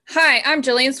Hi, I'm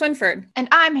Jillian Swinford, And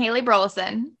I'm Haley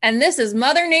Burleson, and this is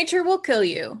Mother Nature Will Kill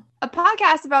You, a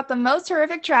podcast about the most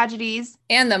horrific tragedies.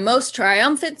 and the most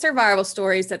triumphant survival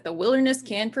stories that the wilderness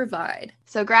can provide.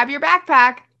 So grab your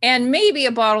backpack And maybe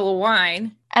a bottle of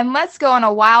wine. and let's go on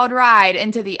a wild ride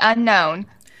into the unknown.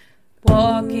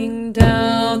 Walking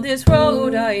down this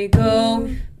road I go,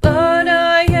 but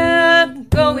I am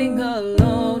going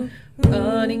alone,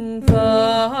 running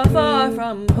far, far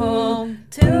from home,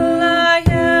 till I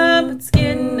am but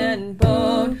skin and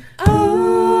bone. I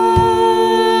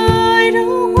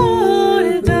don't want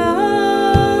to die,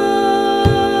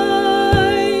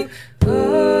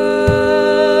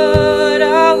 but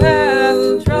I'll have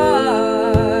to try.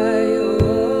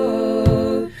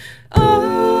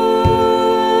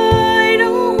 I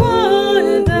don't want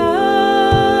to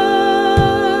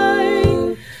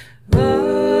die, but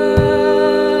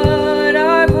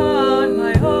I want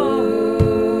my home.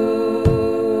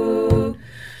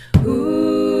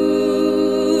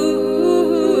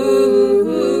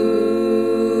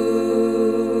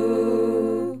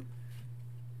 Ooh.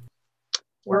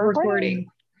 We're recording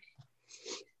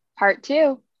Part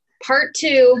 2. part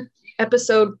 2,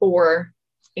 episode 4,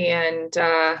 and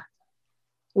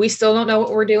we still don't know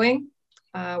what we're doing.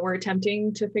 We're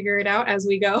attempting to figure it out as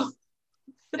we go.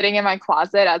 Sitting in my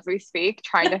closet as we speak,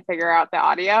 trying to figure out the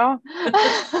audio.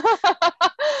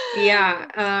 Yeah,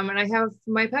 and I have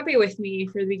my puppy with me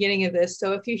for the beginning of this,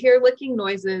 so if you hear licking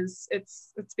noises,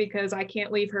 it's because I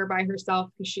can't leave her by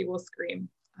herself because she will scream.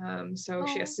 So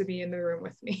she has to be in the room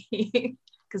with me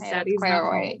because Hey, Daddy's that's not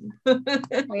quite home.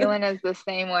 Waylon is the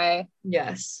same way.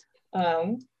 Yes.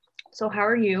 So how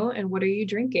are you, and what are you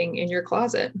drinking in your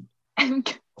closet?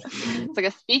 It's like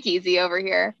a speakeasy over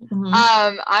here.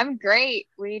 Mhm. I'm great.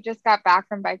 We just got back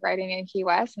from bike riding in Key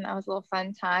West, and that was a little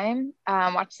fun time.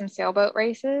 Watched some sailboat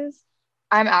races.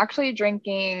 I'm actually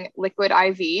drinking Liquid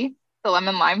IV, the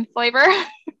lemon lime flavor,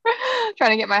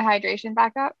 trying to get my hydration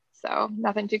back up. So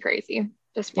nothing too crazy,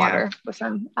 just Yeah. water with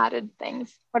some added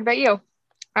things. What about you?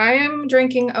 I am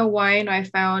drinking a wine I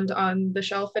found on the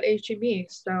shelf at HEB.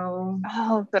 So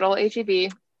Oh, good old HEB.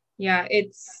 yeah,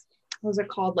 it's, what's it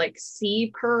called? Like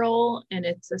Sea Pearl, and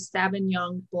it's a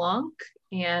Sauvignon Blanc,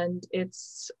 and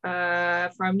it's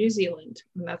from New Zealand,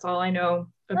 and that's all I know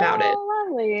about it. Oh,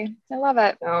 lovely. I love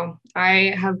it. So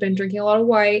I have been drinking a lot of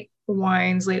white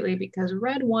wines lately because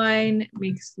red wine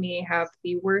makes me have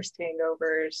the worst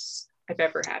hangovers I've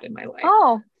ever had in my life.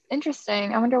 Oh,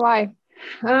 interesting. I wonder why.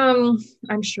 I'm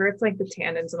sure it's like the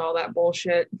tannins and all that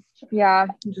bullshit. Yeah.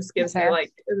 It just gives me Fair.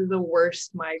 like the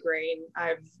worst migraine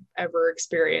I've ever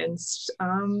experienced.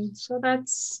 So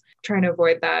that's trying to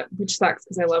avoid that, which sucks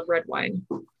because I love red wine.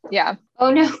 Yeah. Oh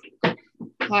no.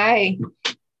 Hi.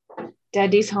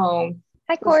 Daddy's home.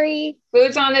 Hi, Corey.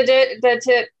 Food's on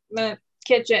the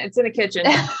kitchen. It's in the kitchen.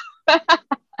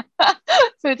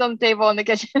 Food's on the table in the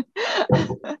kitchen.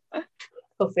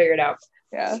 He'll figure it out.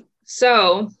 Yeah.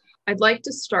 So I'd like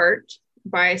to start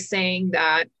by saying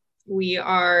that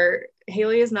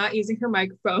Haley is not using her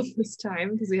microphone this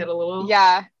time because we had a little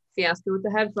fiasco with the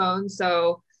headphones.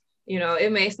 So,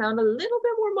 it may sound a little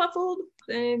bit more muffled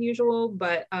than usual,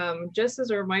 but just as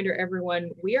a reminder,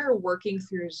 everyone, we are working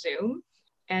through Zoom.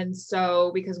 And so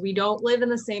because we don't live in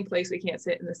the same place, we can't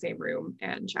sit in the same room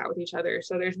and chat with each other.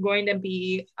 So there's going to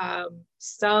be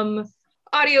some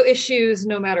audio issues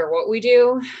no matter what we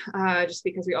do, just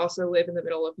because we also live in the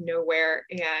middle of nowhere,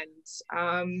 and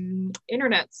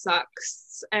internet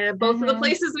sucks at both of the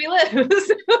places we live.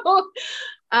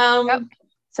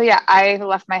 So yeah, I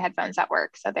left my headphones at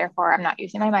work, so therefore I'm not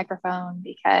using my microphone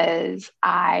because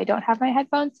I don't have my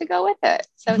headphones to go with it.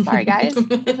 So sorry, guys. This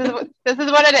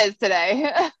is what it is today.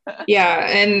 Yeah,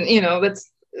 and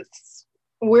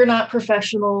we're not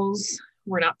professionals.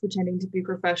 We're not pretending to be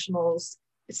professionals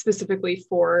specifically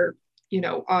for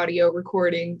audio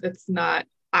recording. That's not.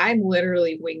 I'm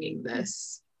literally winging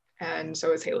this, and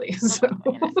so is Haley. So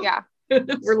yeah,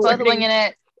 we're both winging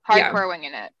it, hardcore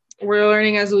winging it. We're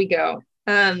learning as we go.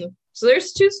 So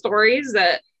there's 2 stories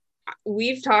that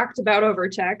we've talked about over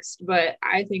text, but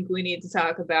I think we need to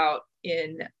talk about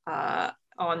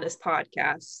on this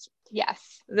podcast.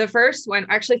 Yes. The first one,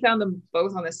 I actually found them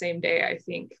both on the same day, I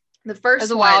think. The first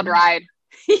was a wild ride.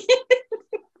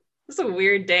 It's a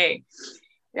weird day.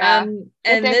 Yeah.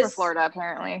 And this for Florida,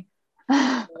 apparently.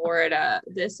 Florida.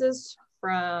 This is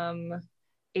from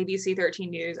ABC 13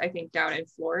 News, I think, down in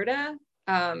Florida.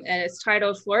 And it's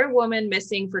titled "Florida Woman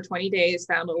Missing for 20 Days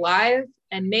Found Alive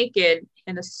and Naked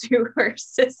in a Sewer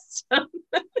System."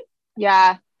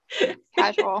 Yeah.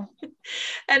 Casual.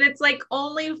 And it's like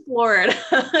only Florida.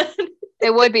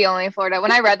 It would be only Florida.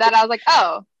 When I read that, I was like,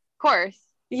 oh, of course.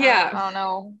 Yeah. I don't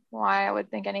know why I would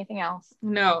think anything else.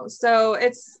 No. So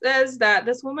it says that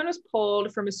this woman was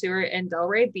pulled from a sewer in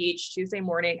Delray Beach Tuesday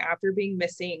morning after being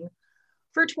missing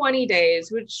for 20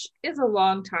 days, which is a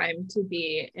long time to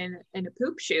be in a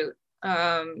poop chute.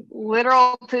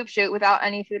 Literal poop chute without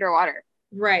any food or water.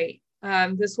 Right.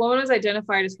 This woman was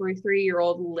identified as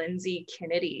 43-year-old Lindsay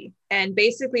Kennedy. And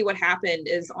basically what happened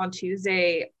is on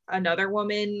Tuesday, another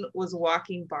woman was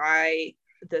walking by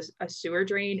a sewer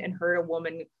drain and heard a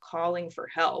woman calling for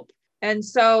help. And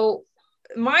so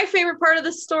my favorite part of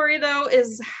the story, though,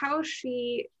 is how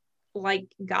she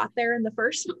got there in the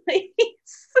first place.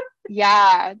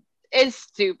 Yeah, it's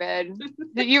stupid.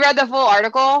 Did you read the full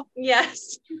article?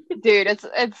 Yes. Dude, it's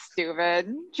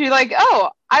stupid. She's like, oh,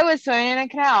 I was swimming in a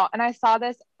canal and I saw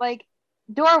this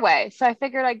doorway, so I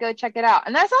figured I'd go check it out.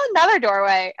 And I saw another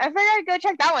doorway. I figured I'd go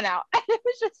check that one out. And it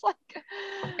was just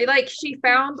she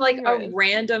found a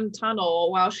random tunnel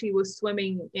while she was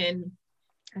swimming in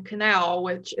a canal,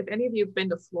 which if any of you have been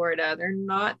to Florida, they're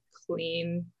not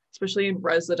clean, especially in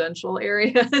residential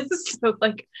areas. So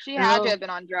she had to have been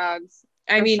on drugs.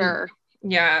 I mean, sure.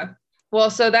 Yeah. Well,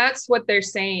 so that's what they're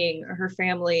saying. Her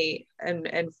family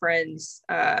and friends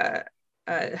have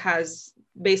said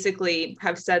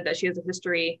that she has a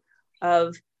history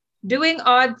of doing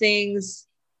odd things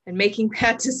and making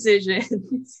bad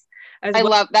decisions. I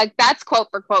love that. That's quote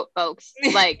for quote, folks.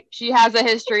 She has a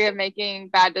history of making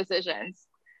bad decisions.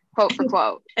 Quote for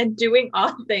quote. And doing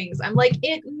odd things. I'm like,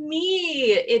 it's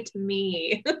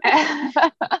me.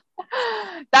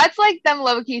 That's them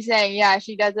low-key saying, yeah,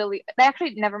 she does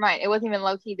actually, never mind, it wasn't even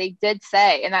low-key. They did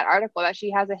say in that article that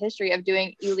she has a history of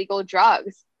doing illegal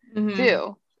drugs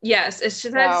too. Yes, it's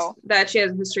just that she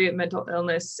has a history of mental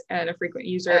illness and a frequent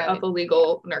user of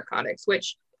illegal narcotics,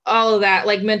 which all of that,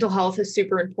 mental health is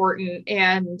super important.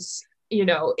 And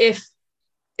if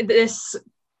this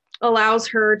allows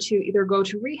her to either go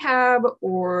to rehab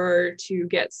or to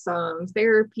get some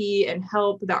therapy and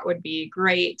help, that would be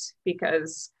great,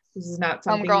 because this is not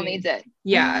something homegirl needs it.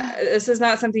 Yeah, this is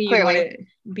not something you want to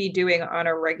be doing on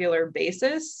a regular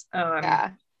basis.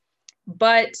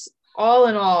 But all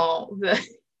in all,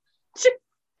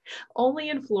 only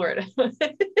in Florida.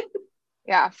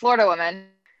 Yeah, Florida woman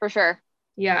for sure.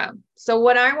 Yeah. So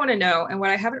what I want to know, and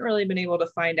what I haven't really been able to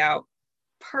find out,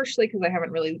 partially because I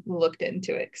haven't really looked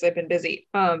into it because I've been busy.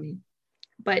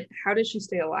 But how did she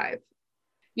stay alive?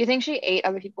 You think she ate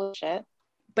other people's shit?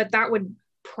 But that would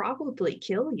probably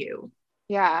kill you.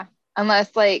 Yeah.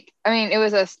 Unless it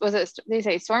was they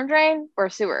say storm drain or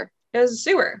sewer? It was a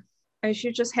sewer. And she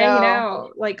was just hanging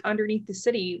out underneath the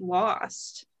city,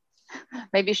 lost.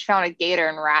 Maybe she found a gator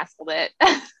and wrestled it.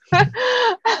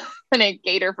 And a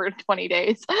gator for 20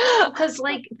 days. Because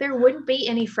there wouldn't be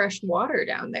any fresh water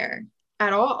down there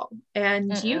at all.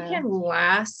 And you can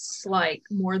last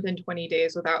more than 20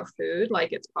 days without food.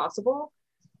 It's possible,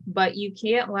 but you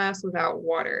can't last without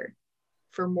water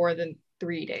for more than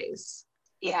 3 days.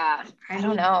 Yeah. I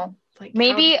don't know.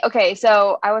 Maybe, okay,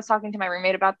 so I was talking to my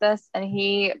roommate about this, and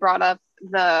he brought up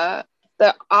the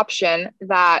option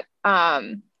that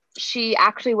she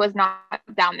actually was not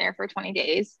down there for 20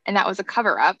 days, and that was a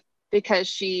cover-up because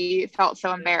she felt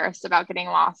so embarrassed about getting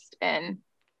lost in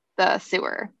the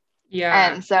sewer.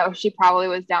 Yeah. And so she probably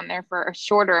was down there for a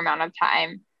shorter amount of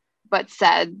time, but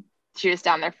said she was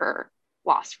down there for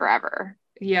lost forever.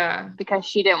 Yeah. Because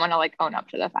she didn't want to own up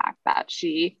to the fact that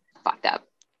she fucked up.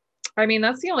 I mean,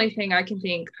 that's the only thing I can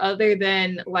think, other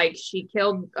than she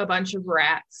killed a bunch of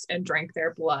rats and drank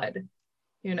their blood,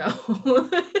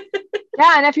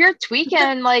 Yeah, and if you're tweaking,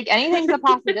 anything's a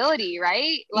possibility,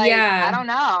 right? Yeah. I don't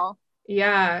know.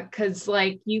 Yeah, because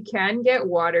you can get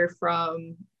water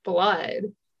from blood,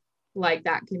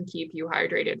 that can keep you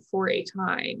hydrated for a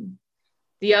time.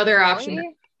 The other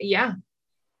option, yeah.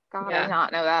 God, I did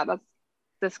not know that. That's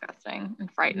disgusting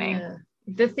and frightening. Yeah.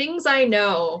 The things I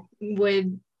know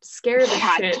would scare the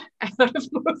shit out of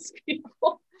most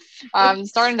people. I'm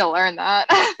starting to learn that.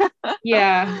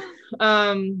 Yeah.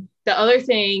 The other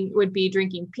thing would be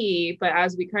drinking pee, but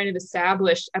as we kind of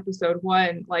established episode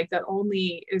 1, that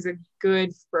only is a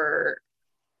good for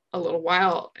a little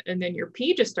while, and then your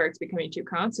pee just starts becoming too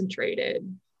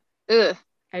concentrated. Ugh.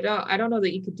 I don't know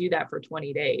that you could do that for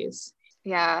 20 days.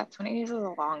 Yeah, 20 days is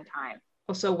a long time.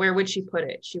 Also, where would she put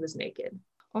it? She was naked.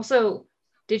 Also,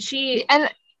 did she...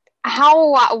 And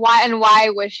why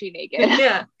was she naked?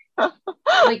 Yeah.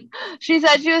 She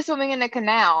said she was swimming in a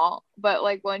canal, but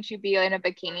wouldn't she be in a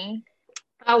bikini?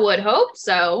 I would hope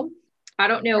so. I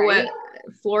don't know what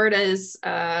Florida's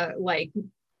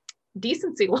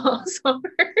decency laws are.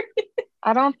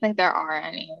 I don't think there are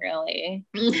any, really.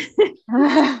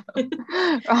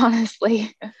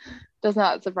 Honestly. Does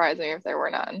not surprise me if there were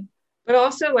none. But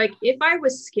also, like, if I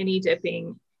was skinny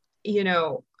dipping, you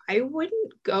know, I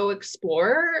wouldn't go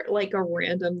explore like a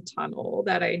random tunnel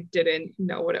that I didn't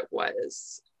know what it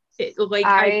was.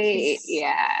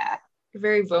 Yeah.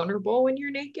 Very vulnerable when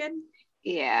you're naked.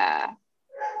 Yeah.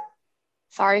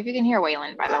 Sorry if you can hear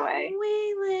Waylon, by the way.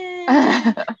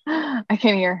 Waylon. I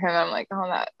can hear him. I'm like,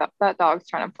 oh, that dog's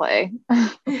trying to play.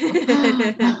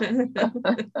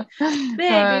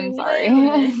 I'm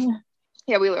sorry.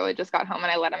 Yeah, we literally just got home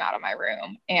and I let him out of my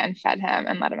room and fed him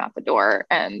and let him out the door.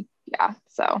 And yeah,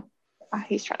 so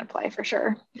he's trying to play for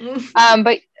sure.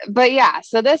 But yeah,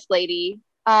 so this lady,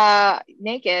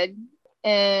 naked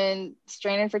and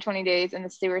stranded for 20 days in the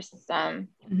sewer system.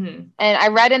 Mm-hmm. And I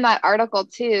read in that article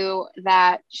too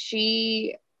that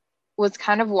she was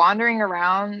kind of wandering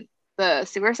around the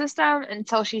sewer system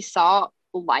until she saw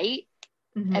light.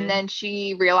 Mm-hmm. And then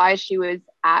she realized she was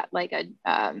at like a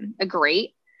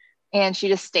grate, and she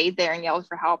just stayed there and yelled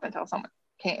for help until someone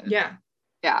came. Yeah,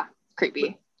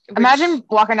 creepy. Imagine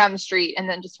walking down the street and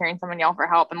then just hearing someone yell for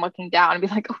help and looking down and be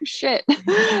like, oh shit,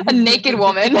 a naked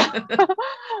woman.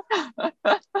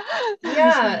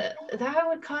 Yeah, that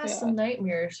would cause some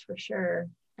nightmares for sure.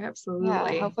 Absolutely.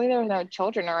 Yeah, hopefully there were no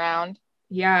children around.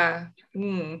 Yeah.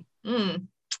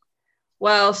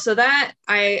 Well, so that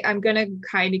I'm gonna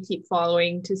kind of keep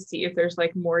following to see if there's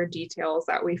like more details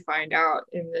that we find out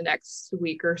in the next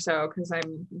week or so, because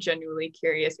I'm genuinely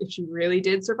curious if she really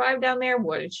did survive down there.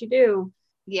 What did she do?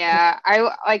 Yeah,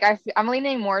 I'm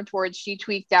leaning more towards she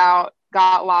tweaked out,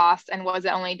 got lost, and was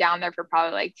only down there for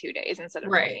probably like 2 days instead of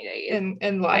 20 days.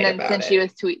 And lied about since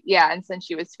it. And since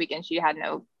she was tweaking, she had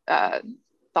no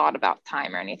thought about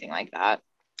time or anything like that.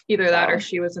 Either that or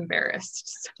she was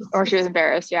embarrassed. Or she was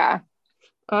embarrassed, yeah.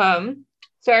 So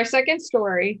our second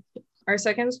story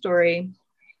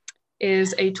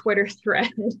is a Twitter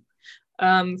thread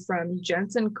from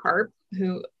Jensen Karp,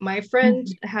 who my friend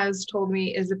has told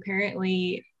me is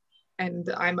apparently, and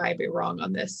I might be wrong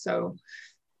on this, so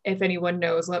if anyone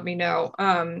knows, let me know,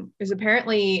 is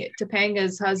apparently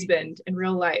Topanga's husband in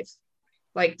real life,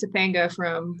 like Topanga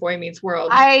from Boy Meets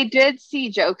World. I did see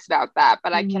jokes about that,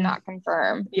 but I cannot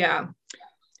confirm. Yeah.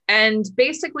 And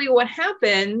basically what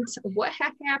happened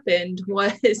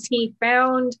was he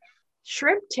found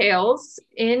shrimp tails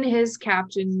in his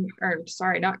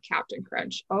not Captain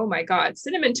Crunch. Oh my God,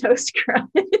 Cinnamon Toast Crunch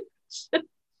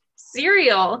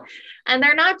cereal. And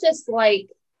they're not just like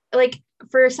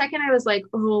for a second I was like,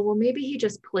 oh, well, maybe he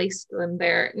just placed them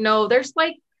there. No, there's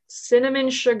like cinnamon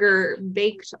sugar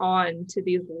baked on to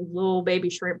these little baby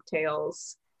shrimp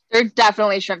tails. They're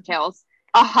definitely shrimp tails.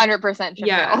 100% shrimp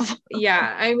tails.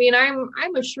 Yeah. I mean,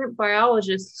 I'm a shrimp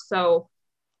biologist, so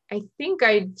I think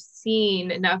I've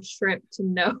seen enough shrimp to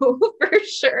know for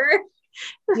sure.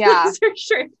 Yeah. Those are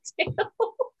shrimp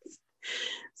tails.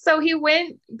 So he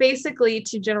went basically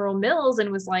to General Mills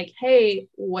and was like, hey,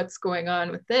 what's going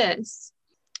on with this?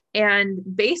 And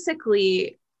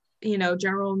basically,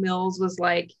 General Mills was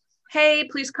like, hey,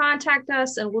 please contact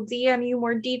us and we'll DM you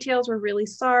more details. We're really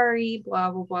sorry,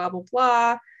 blah, blah, blah, blah,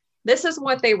 blah. This is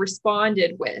what they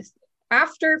responded with.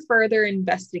 After further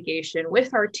investigation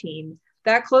with our team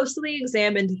that closely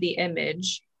examined the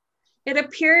image, it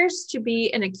appears to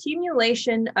be an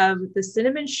accumulation of the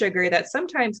cinnamon sugar that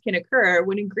sometimes can occur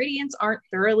when ingredients aren't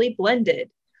thoroughly blended.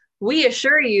 We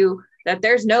assure you that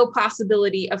there's no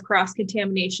possibility of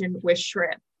cross-contamination with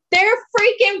shrimp. They're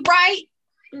freaking right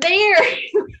there.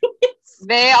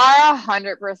 They are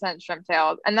 100% shrimp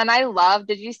tails. And then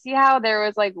did you see how there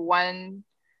was like one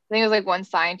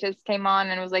scientist came on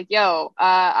and was like, yo,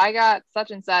 I got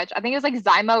such and such. I think it was like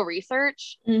Zymo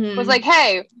Research was like,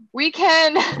 hey, we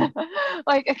can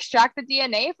like extract the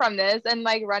DNA from this and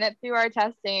like run it through our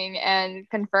testing and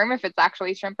confirm if it's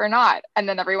actually shrimp or not. And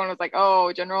then everyone was like,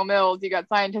 oh, General Mills, you got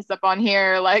scientists up on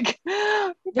here. Like,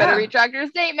 better retract your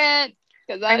statement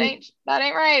because that ain't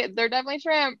right. They're definitely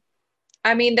shrimp.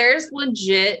 I mean, there's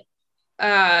legit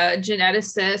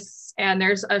geneticists, and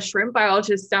there's a shrimp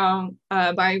biologist down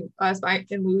by us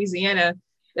in Louisiana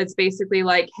that's basically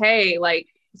like, hey, like,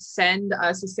 send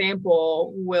us a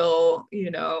sample, we'll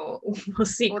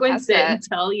sequence it and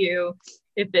tell you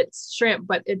if it's shrimp.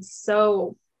 But it's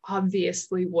so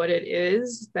obviously what it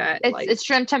is that it's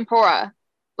shrimp tempura,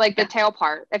 like the tail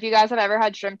part. If you guys have ever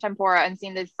had shrimp tempura and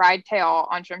seen the fried tail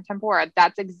on shrimp tempura,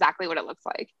 that's exactly what it looks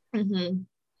like.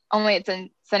 Only it's in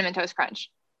Cinnamon Toast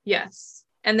Crunch. Yes.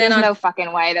 And then there's no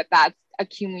fucking way that's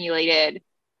accumulated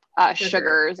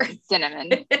sugars and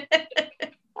cinnamon.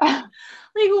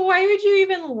 Like, why would you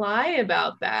even lie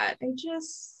about that? I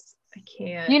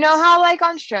can't. You know how like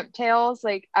on shrimp tails,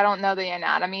 like I don't know the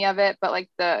anatomy of it, but like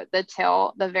the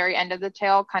tail, the very end of the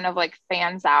tail kind of like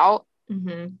fans out.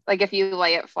 Mm-hmm. Like if you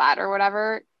lay it flat or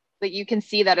whatever, like you can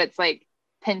see that it's like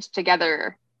pinched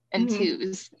together in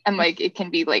twos, and like it can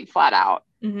be like flat out.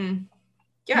 Mm-hmm.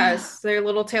 Yes, they're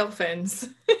little tail fins.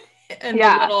 And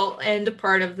the little end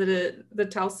part of the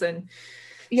telson.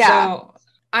 Yeah. So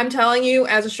I'm telling you,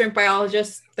 as a shrimp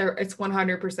biologist, it's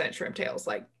 100% shrimp tails.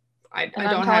 Like I don't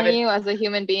have it. I'm telling you, as a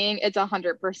human being, it's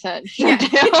 100% shrimp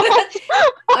tails.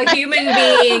 A human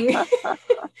being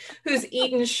who's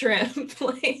eaten shrimp.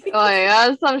 Like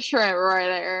that's some shrimp right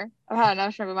there. I've had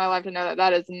enough shrimp in my life to know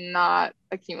that is not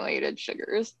accumulated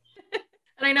sugars.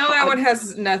 And I know that one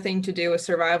has nothing to do with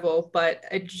survival, but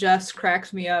it just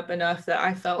cracks me up enough that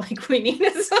I felt like we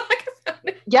needed to talk about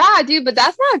it. Yeah, dude, but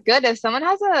that's not good. If someone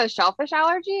has a shellfish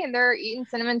allergy and they're eating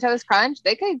Cinnamon Toast Crunch,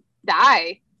 they could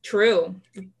die. True.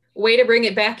 Way to bring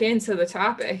it back into the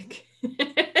topic.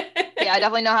 Yeah, I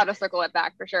definitely know how to circle it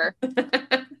back for sure.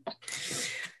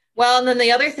 Well, and then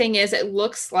the other thing is it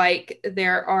looks like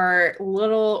there are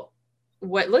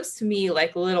what looks to me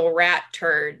like little rat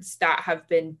turds that have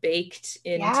been baked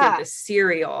into the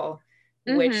cereal,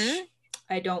 which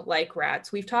I don't like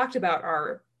rats. We've talked about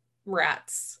our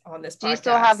rats on this podcast. Do you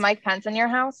still have Mike Pence in your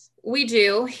house? We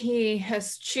do. He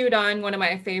has chewed on one of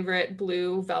my favorite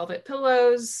blue velvet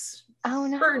pillows. Oh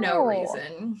no. For no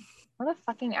reason. What a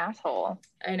fucking asshole.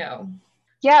 I know.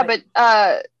 Yeah, but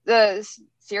the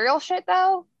cereal shit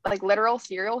though, like literal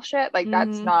cereal shit, like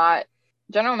that's not,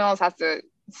 General Mills has to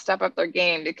step up their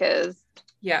game because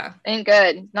ain't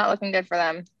good. Not looking good for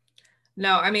them.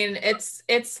 No, I mean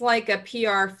it's like a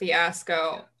PR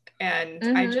fiasco,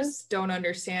 and I just don't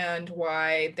understand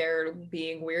why they're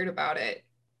being weird about it,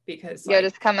 because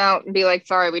just come out and be like,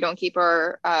 sorry, we don't keep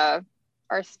our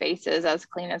spaces as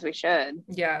clean as we should.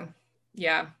 Yeah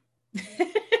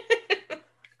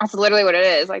That's literally what it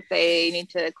is. Like they need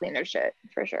to clean their shit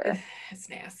for sure. It's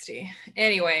nasty.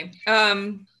 Anyway,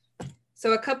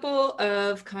 so a couple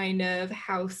of kind of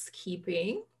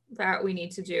housekeeping that we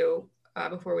need to do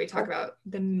before we talk about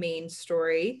the main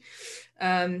story.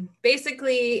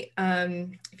 Basically,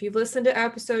 if you've listened to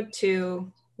episode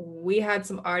 2, we had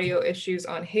some audio issues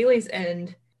on Haley's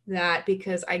end that,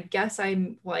 because I guess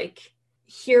I'm like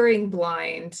hearing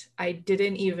blind, I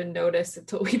didn't even notice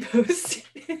until we posted.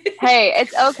 Hey,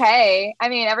 it's okay. I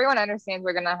mean, everyone understands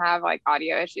we're gonna have like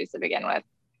audio issues to begin with,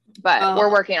 but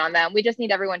we're working on them. We just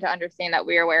need everyone to understand that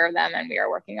we're aware of them and we are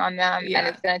working on them. And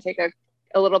it's gonna take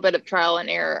a little bit of trial and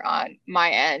error on my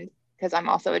end, because I'm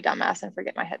also a dumbass and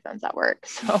forget my headphones at work.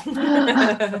 So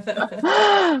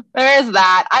there's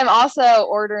that. I'm also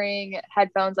ordering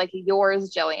headphones like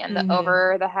yours, Jillian, the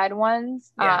over the head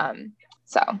ones.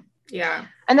 Yeah.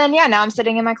 And then, now I'm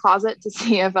sitting in my closet to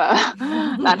see if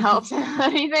that helps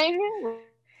anything.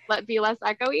 Let be less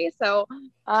echoey. So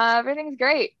everything's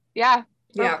great. Yeah.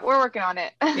 We're working on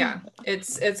it. Yeah.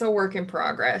 It's a work in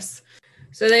progress.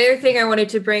 So the other thing I wanted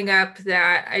to bring up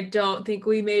that I don't think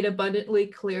we made abundantly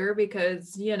clear,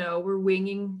 because, we're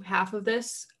winging half of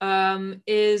this,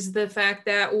 is the fact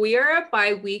that we are a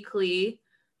bi-weekly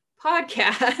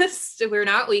podcast. We're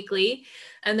not weekly.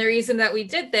 And the reason that we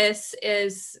did this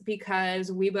is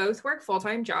because we both work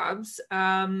full-time jobs.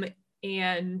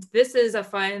 And this is a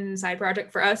fun side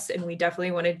project for us, and we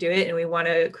definitely want to do it, and we want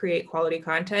to create quality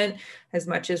content as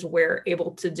much as we're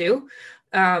able to do.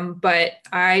 But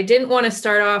I didn't want to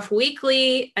start off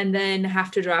weekly and then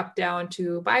have to drop down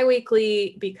to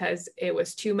bi-weekly, because it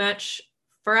was too much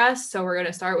for us. So we're going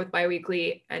to start with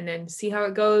bi-weekly and then see how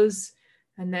it goes.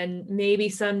 And then maybe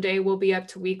someday we'll be up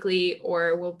to weekly,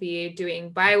 or we'll be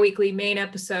doing bi-weekly main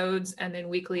episodes and then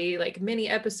weekly like mini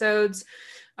episodes.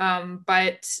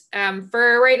 But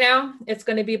for right now, it's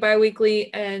going to be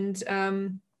bi-weekly,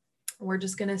 and we're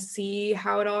just going to see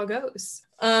how it all goes.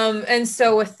 And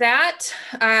so with that,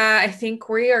 I think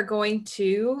we are going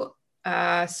to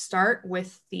start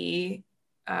with the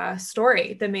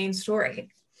story, the main story.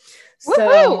 Woo-hoo!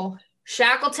 So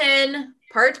Shackleton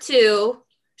Part 2,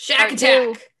 Shack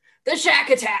Attack. The Shack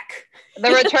Attack.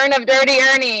 The Return of Dirty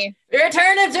Ernie. The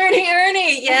Return of Dirty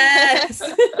Ernie. Yes.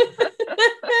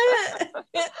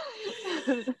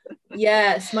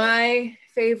 Yes, my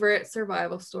favorite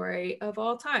survival story of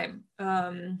all time.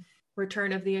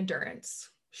 Return of the Endurance,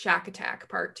 Shack Attack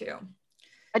Part 2.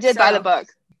 I did buy the book.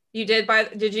 You did buy?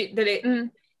 Did it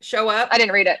show up? I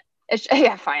didn't read it.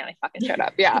 It finally fucking showed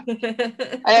up. Yeah. I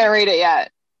didn't read it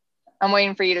yet. I'm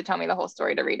waiting for you to tell me the whole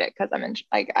story to read it, because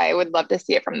I would love to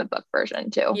see it from the book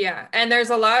version too. Yeah, and there's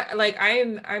a lot, like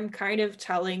I'm kind of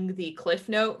telling the Cliff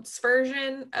Notes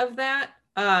version of that.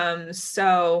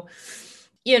 So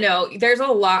you know, there's a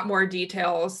lot more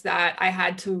details that I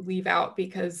had to leave out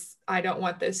because I don't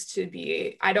want this to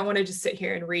be, I don't want to just sit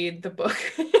here and read the book.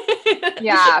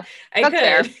 Yeah, I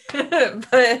could.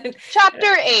 But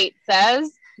chapter 8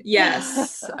 says.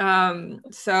 Yes.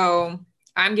 So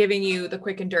I'm giving you the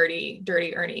quick and dirty Ernie.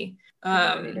 Dirty Ernie.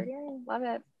 Love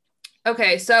it.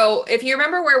 Okay, so if you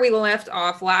remember where we left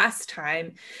off last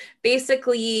time,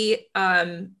 basically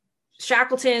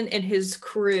Shackleton and his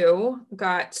crew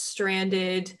got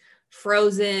stranded,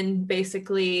 frozen,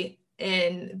 basically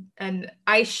in an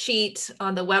ice sheet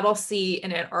on the Weddell Sea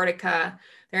in Antarctica.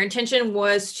 Their intention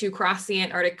was to cross the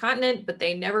Antarctic continent, but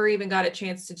they never even got a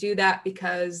chance to do that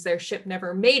because their ship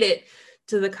never made it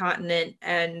to the continent.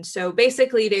 And so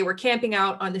basically they were camping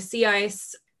out on the sea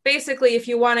ice. Basically, if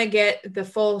you want to get the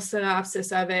full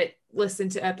synopsis of it, listen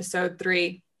to episode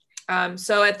 3.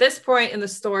 So at this point in the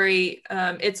story,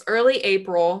 it's early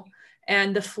April,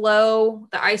 and the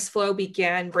ice floe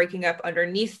began breaking up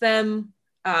underneath them,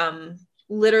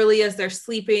 literally as they're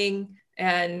sleeping.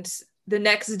 And the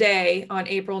next day, on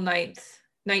April 9th,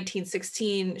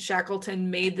 1916, Shackleton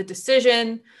made the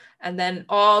decision, and then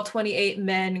all 28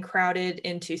 men crowded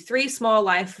into 3 small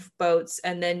lifeboats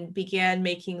and then began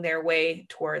making their way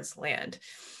towards land.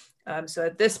 So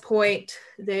at this point,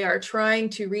 they are trying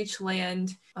to reach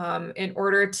land in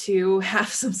order to have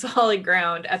some solid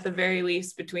ground, at the very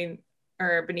least,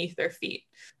 beneath their feet.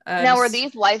 Now, were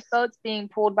these lifeboats being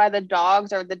pulled by the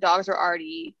dogs, or the dogs were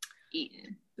already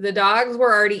eaten? The dogs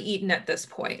were already eaten at this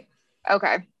point.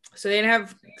 Okay. So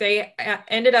they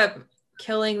ended up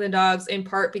killing the dogs in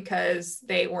part because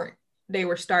they were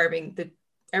starving.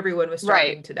 Everyone was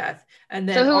starving to death. And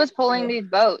then so who was pulling these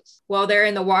boats? Well, they're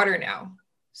in the water now.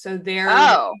 So they're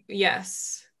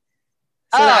yes.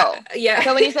 So yeah.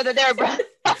 So when you said that they were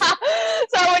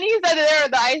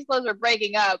the ice floes were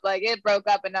breaking up, like it broke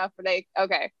up enough for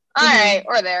okay. All right,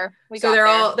 we're there.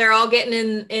 They're all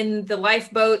getting in the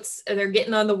lifeboats. They're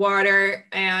getting on the water,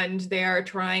 and they are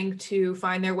trying to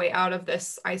find their way out of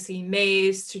this icy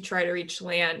maze to try to reach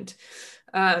land.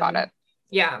 Got it.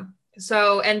 Yeah.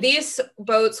 So, and these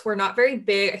boats were not very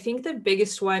big. I think the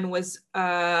biggest one was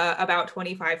about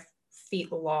 25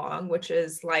 feet long, which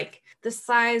is like the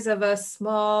size of a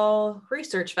small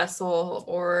research vessel,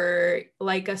 or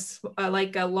like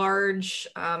a large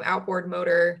outboard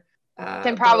motor.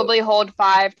 Can probably hold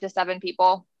 5 to 7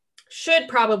 people. Should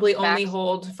probably max. Only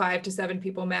hold 5 to 7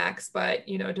 people max, but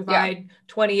divide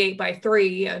 28 by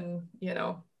 3, and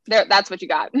that's what you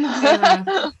got.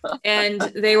 And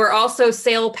they were also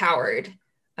sail powered.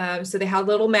 So they had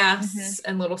little masts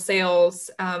and little sails,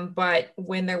 but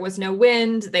when there was no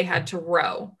wind, they had to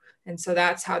row. And so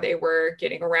that's how they were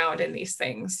getting around in these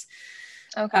things.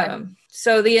 Okay.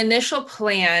 So the initial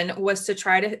plan was to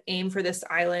try to aim for this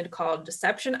island called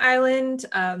Deception Island,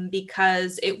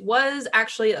 because it was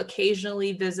actually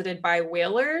occasionally visited by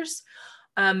whalers,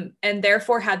 and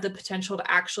therefore had the potential to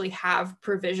actually have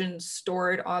provisions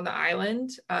stored on the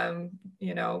island,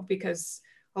 because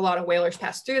a lot of whalers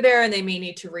pass through there and they may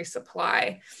need to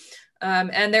resupply.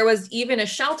 And there was even a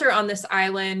shelter on this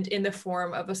island in the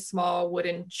form of a small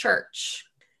wooden church.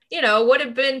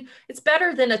 It's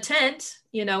better than a tent,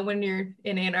 when you're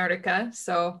in Antarctica.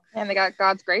 So, and they got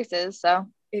God's graces. So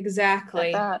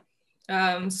exactly. But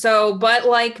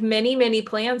like many, many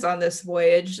plans on this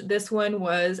voyage, this one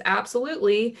was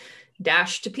absolutely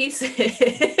dashed to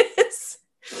pieces.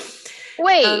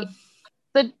 Wait,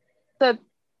 the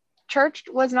church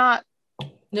was not.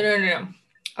 No.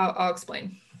 I'll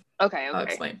explain. Okay. I'll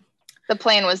explain. The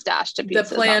plan was dashed to pieces.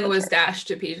 The plan was dashed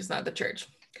to pieces, not the church.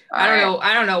 I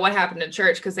don't know what happened to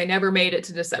church, because they never made it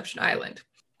to Deception Island.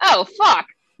 Oh, fuck.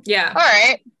 Yeah. All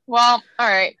right. Well, all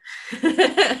right.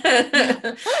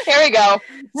 Here we go.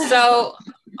 So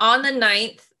on the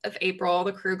 9th of April,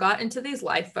 the crew got into these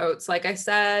lifeboats. Like I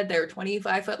said, they were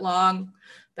 25 foot long,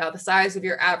 about the size of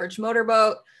your average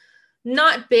motorboat.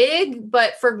 Not big,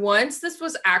 but for once, this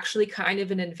was actually kind of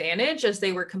an advantage, as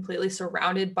they were completely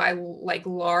surrounded by like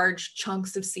large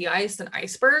chunks of sea ice and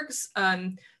icebergs.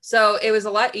 So it was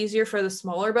a lot easier for the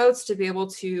smaller boats to be able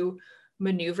to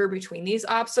maneuver between these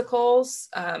obstacles.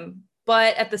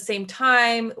 But at the same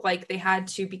time, like, they had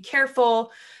to be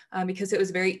careful, because it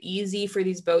was very easy for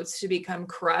these boats to become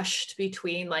crushed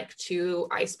between like 2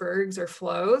 icebergs or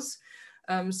floes.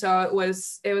 So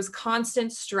it was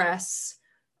constant stress.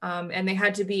 And they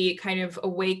had to be kind of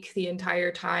awake the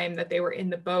entire time that they were in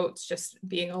the boats, just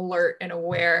being alert and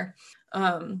aware.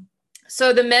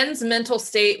 So the men's mental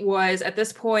state was at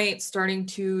this point starting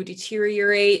to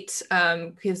deteriorate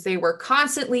because they were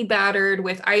constantly battered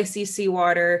with icy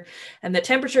seawater, and the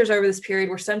temperatures over this period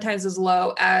were sometimes as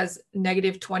low as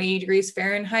negative 20 degrees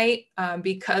Fahrenheit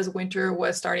because winter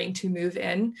was starting to move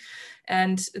in.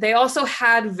 And they also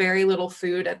had very little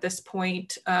food at this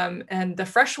point, and the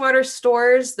freshwater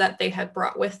stores that they had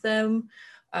brought with them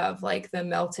of like the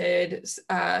melted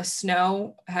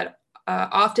snow had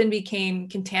often became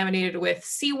contaminated with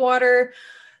seawater.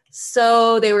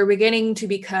 So they were beginning to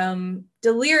become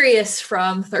delirious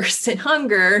from thirst and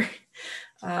hunger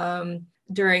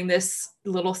during this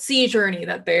little sea journey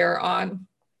that they are on.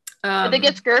 Did they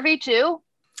get scurvy too?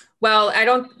 Well,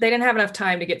 they didn't have enough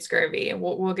time to get scurvy.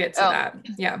 We'll get to that.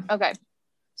 Yeah. Okay.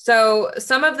 So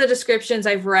some of the descriptions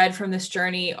I've read from this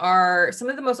journey are some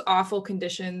of the most awful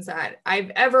conditions that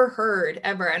I've ever heard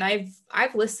ever. And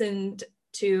I've listened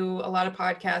to a lot of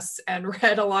podcasts and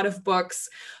read a lot of books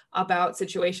about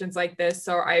situations like this.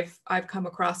 So I've come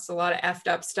across a lot of effed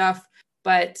up stuff.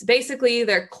 But basically,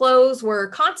 their clothes were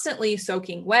constantly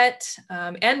soaking wet.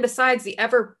 And besides the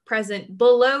ever-present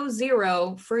below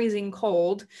zero freezing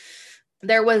cold,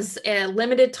 there was a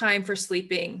limited time for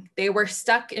sleeping. They were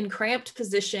stuck in cramped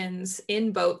positions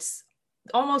in boats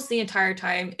almost the entire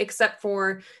time, except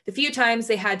for the few times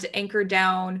they had to anchor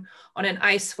down on an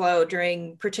ice floe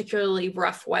during particularly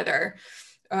rough weather.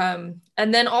 And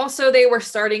then also they were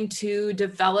starting to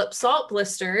develop salt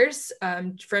blisters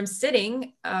from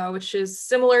sitting, which is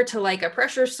similar to like a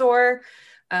pressure sore,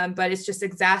 but it's just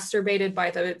exacerbated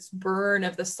by the burn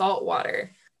of the salt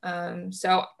water. That's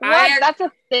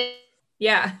a thing?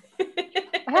 Yeah.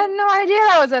 I had no idea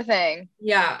that was a thing.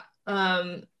 Yeah.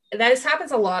 That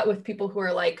happens a lot with people who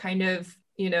are like kind of,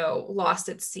 lost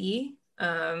at sea.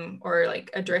 Or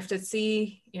like adrift at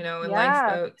sea, in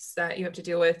lifeboats that you have to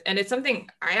deal with. And it's something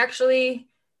I actually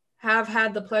have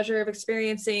had the pleasure of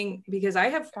experiencing because I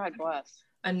have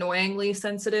annoyingly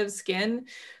sensitive skin.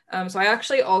 So I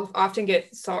actually often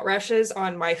get salt rashes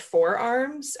on my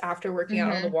forearms after working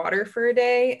out on the water for a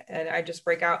day, and I just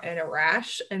break out in a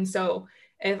rash. And so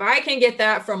if I can get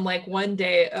that from like one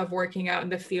day of working out in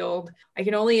the field, I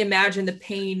can only imagine the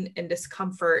pain and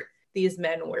discomfort these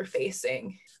men were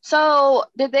facing. So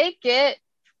did they get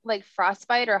like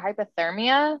frostbite or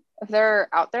hypothermia if they're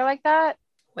out there like that?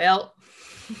 Well,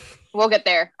 we'll get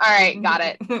there. All right. Got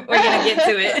it. We're going to get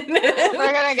to it.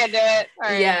 We're going to get to it. All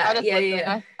right. Yeah.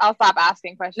 Yeah. I'll stop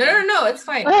asking questions. No. It's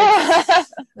fine.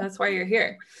 That's why you're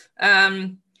here.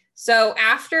 So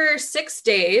after 6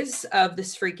 days of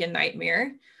this freaking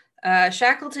nightmare,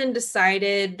 Shackleton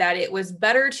decided that it was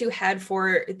better to head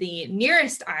for the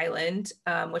nearest island,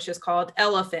 which is called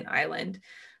Elephant Island.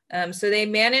 So they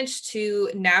managed to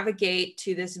navigate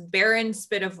to this barren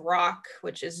spit of rock,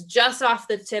 which is just off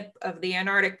the tip of the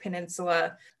Antarctic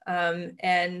Peninsula.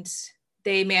 And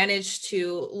they managed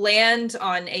to land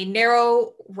on a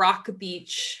narrow rock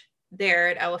beach there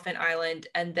at Elephant Island,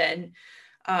 and then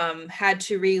had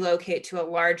to relocate to a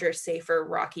larger, safer,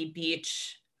 rocky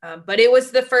beach. But it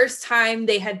was the first time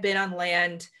they had been on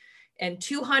land in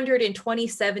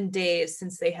 227 days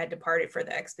since they had departed for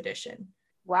the expedition.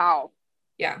 Wow.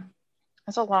 Yeah.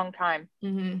 That's a long time.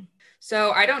 Mm-hmm. So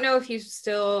I don't know if you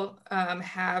still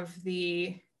have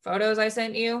the photos I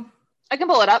sent you. I can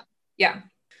pull it up. Yeah.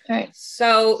 All right.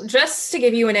 So just to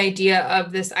give you an idea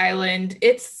of this island,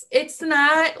 it's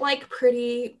not like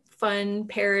pretty fun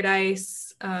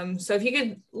paradise. So if you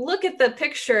could look at the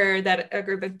picture or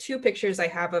the two pictures I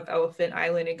have of Elephant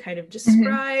Island and kind of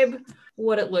describe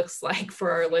what it looks like for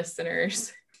our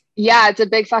listeners. Yeah, it's a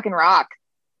big fucking rock.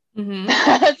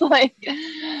 It's like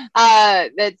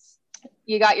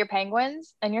you got your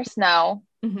penguins and your snow,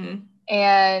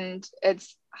 and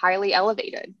it's highly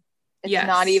elevated. It's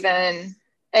not even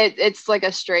it's like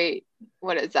a straight,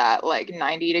 what is that, like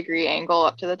 90-degree angle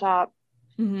up to the top.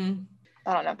 I don't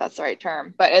know if that's the right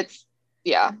term, but it's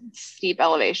steep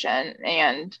elevation,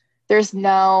 and there's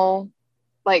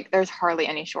hardly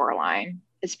any shoreline.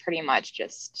 It's pretty much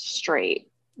just straight,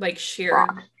 like sheer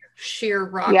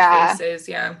rock faces.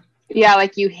 Yeah,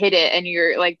 like you hit it and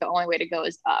you're like, the only way to go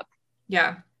is up.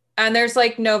 Yeah. And there's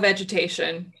like no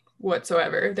vegetation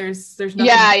whatsoever. There's nothing.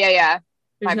 Yeah.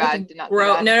 My bad. Did not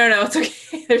No, it's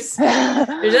okay. There's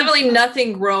definitely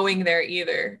nothing growing there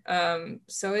either.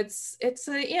 So it's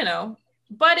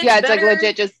but it's it's like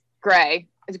legit just gray.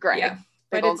 It's gray. Yeah.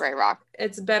 Big old gray rock.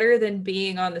 It's better than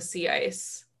being on the sea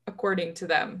ice, according to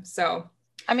them. So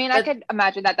I mean, I could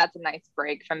imagine that that's a nice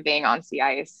break from being on sea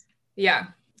ice. Yeah.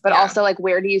 But also, like,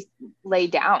 where do you lay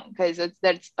down? Because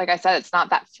it's like I said, it's not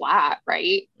that flat,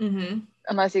 right?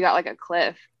 Unless you got like a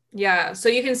cliff. Yeah. So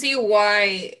you can see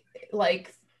why,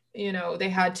 like, you know, they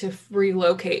had to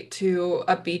relocate to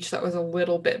a beach that was a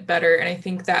little bit better. And I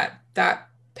think that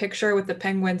picture with the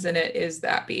penguins in it is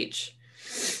that beach.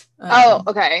 Oh,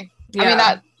 okay. Yeah. I mean,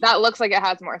 that looks like it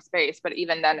has more space, but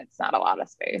even then it's not a lot of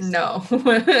space. No.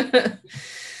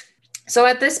 So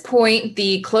at this point,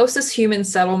 the closest human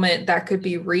settlement that could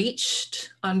be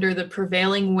reached under the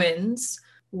prevailing winds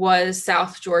was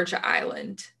South Georgia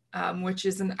Island, which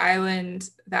is an island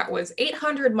that was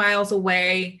 800 miles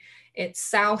away. It's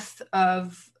south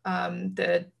of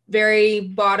the very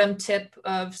bottom tip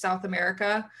of South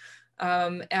America.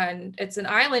 And it's an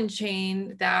island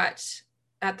chain that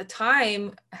at the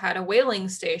time had a whaling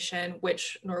station,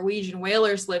 which Norwegian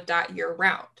whalers lived at year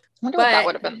round. I wonder what that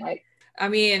would have been like. I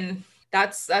mean,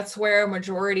 that's where a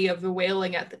majority of the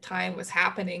whaling at the time was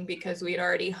happening, because we'd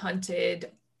already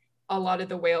hunted a lot of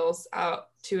the whales out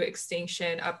to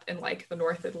extinction up in like the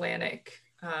North Atlantic.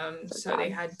 So they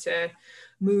had to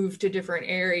move to different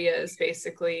areas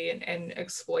basically and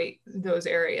exploit those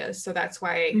areas. So that's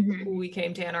why we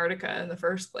came to Antarctica in the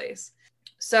first place.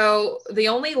 So the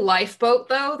only lifeboat,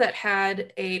 though, that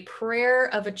had a prayer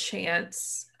of a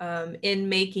chance in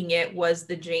making it was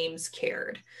the James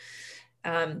Caird.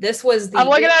 This was I'm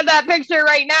looking at that picture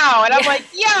right now, and I'm like,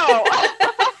 yo,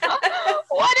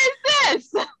 what is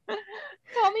this?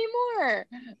 Tell me more.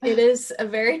 It is a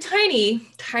very tiny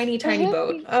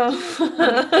boat.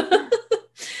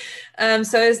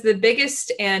 So it's the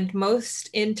biggest and most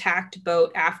intact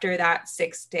boat after that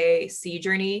 6-day sea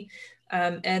journey.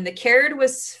 And the Caird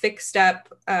was fixed up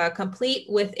complete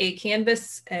with a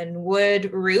canvas and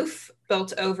wood roof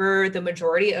built over the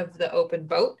majority of the open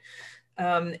boat.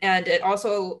 And it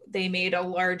also, they made a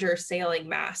larger sailing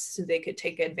mast so they could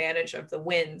take advantage of the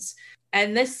winds.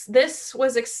 And this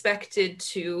was expected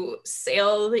to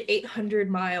sail the 800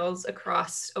 miles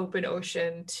across open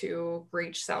ocean to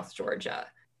reach South Georgia.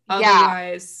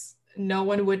 Otherwise, no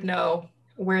one would know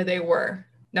where they were.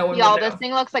 No one would know. This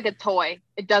thing looks like a toy.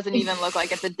 It doesn't even look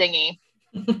like it's a dinghy.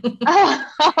 I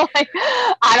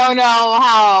don't know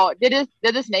how. Did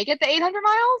this make it to 800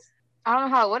 miles? I don't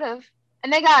know how it would have.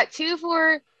 And they got 2,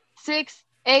 4, 6,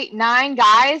 8, 9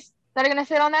 guys that are going to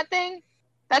sit on that thing.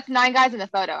 That's 9 guys in the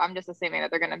photo. I'm just assuming that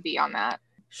they're going to be on that.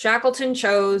 Shackleton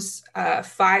chose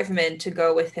 5 men to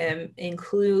go with him,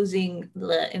 including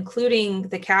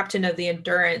the captain of the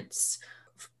Endurance,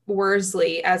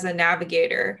 Worsley, as a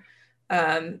navigator.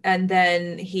 And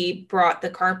then he brought the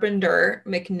carpenter,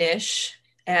 McNish,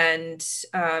 and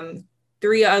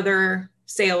 3 other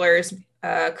sailors,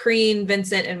 Crean,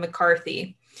 Vincent, and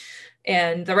McCarthy.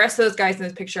 And the rest of those guys in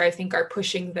this picture, I think, are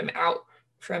pushing them out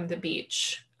from the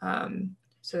beach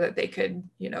so that they could,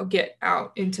 get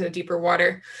out into deeper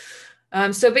water.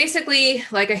 So basically,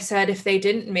 like I said, if they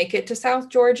didn't make it to South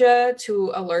Georgia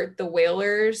to alert the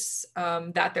whalers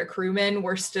that their crewmen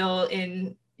were still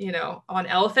in, on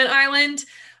Elephant Island,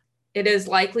 it is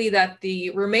likely that the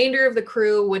remainder of the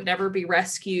crew would never be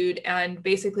rescued and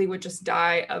basically would just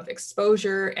die of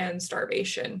exposure and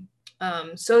starvation.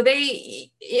 So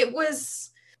it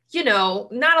was,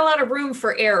 not a lot of room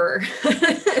for error.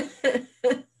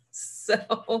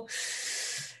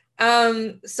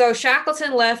 So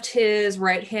Shackleton left his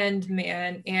right-hand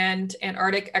man and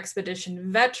Antarctic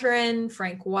expedition veteran,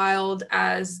 Frank Wild,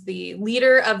 as the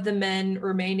leader of the men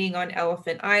remaining on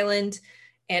Elephant Island.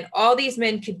 And all these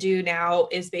men could do now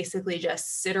is basically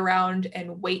just sit around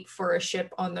and wait for a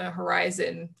ship on the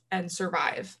horizon and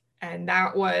survive. And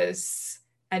there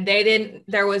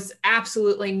was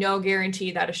absolutely no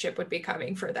guarantee that a ship would be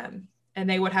coming for them. And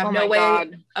they would have no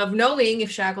way of knowing if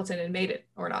Shackleton had made it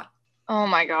or not. Oh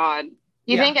my God.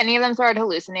 Do you think any of them started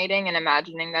hallucinating and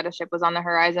imagining that a ship was on the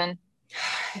horizon?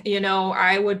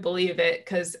 I would believe it,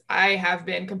 because I have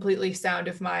been completely sound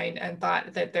of mind and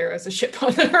thought that there was a ship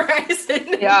on the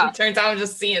horizon. Yeah. It turns out I'm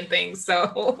just seeing things.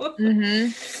 So.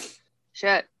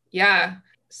 Shit. Yeah.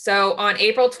 So on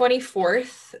April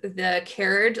 24th, the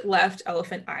Caird left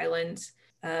Elephant Island.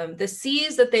 The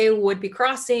seas that they would be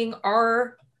crossing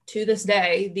are, to this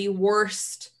day, the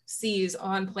worst seas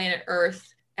on planet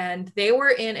Earth. And they were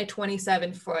in a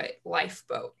 27-foot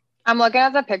lifeboat. I'm looking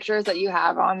at the pictures that you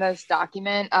have on this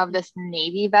document of this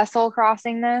Navy vessel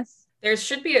crossing this. There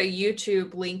should be a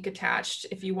YouTube link attached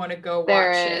if you want to go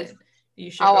watch it.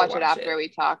 I'll watch it after we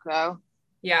talk, though.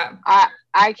 Yeah.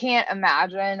 I can't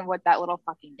imagine what that little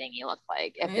fucking dinghy looks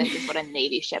like, if this is what a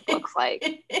Navy ship looks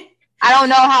like. I don't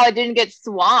know how it didn't get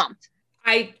swamped.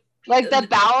 The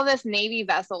bow of this Navy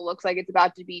vessel looks like it's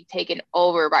about to be taken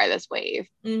over by this wave.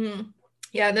 Mm-hmm.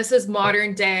 Yeah, this is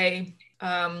modern day,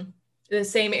 the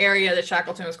same area that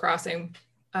Shackleton was crossing.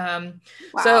 Wow.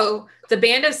 So the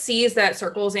band of seas that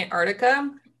circles Antarctica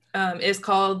is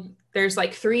called there's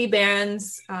like 3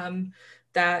 bands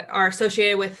that are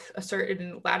associated with a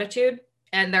certain latitude,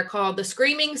 and they're called the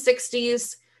Screaming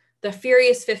 60s, the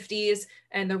Furious 50s,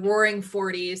 and the Roaring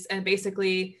 40s. And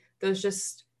basically those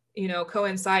just, you know,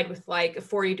 coincide with like a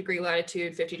 40-degree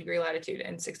latitude, 50-degree latitude,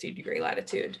 and 60-degree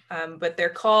latitude. But they're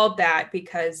called that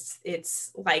because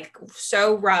it's like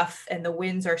so rough and the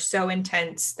winds are so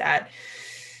intense that,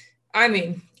 I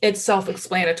mean, it's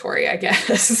self-explanatory, I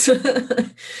guess.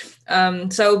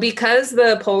 So because of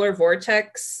the polar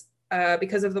vortex,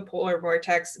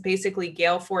 basically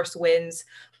gale force winds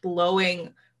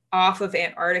blowing off of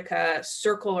Antarctica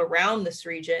circle around this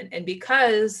region. And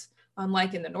because,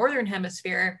 unlike in the Northern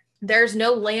Hemisphere, there's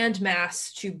no land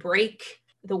mass to break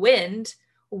the wind,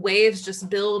 waves just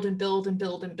build and build and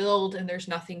build and build, and there's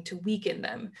nothing to weaken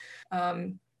them.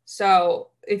 So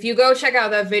if you go check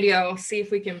out that video, see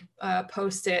if we can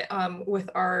post it with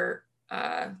our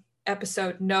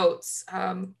episode notes.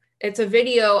 It's a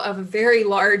video of a very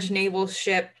large naval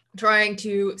ship trying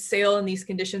to sail in these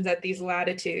conditions at these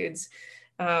latitudes.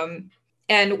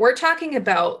 And we're talking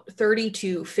about 30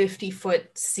 to 50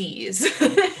 foot seas.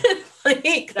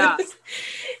 Like, yeah.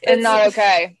 It's not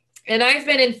okay. And I've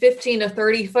been in 15 to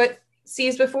 30 foot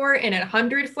seas before in a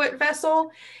 100-foot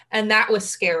vessel, and that was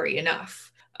scary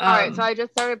enough. All right, so I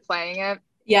just started playing it.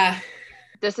 Yeah.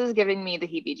 This is giving me the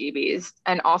heebie-jeebies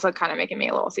and also kind of making me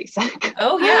a little seasick.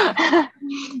 Oh, yeah.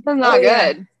 That's not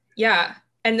good. Yeah.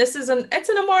 And this is it's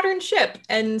in a modern ship.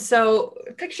 And so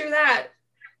picture that.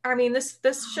 I mean, this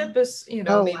ship is, you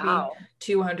know, maybe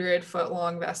 200-foot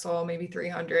long vessel, maybe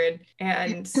 300.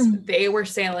 And they were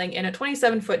sailing in a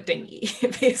 27-foot dinghy,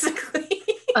 basically.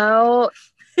 Oh,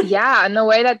 yeah. And the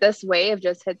way that this wave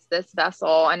just hits this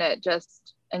vessel and it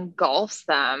just engulfs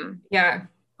them. Yeah.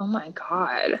 Oh my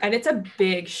God. And it's a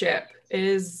big ship.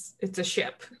 It's a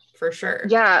ship for sure.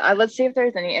 Yeah. Let's see if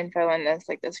there's any info in this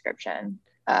like description.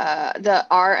 The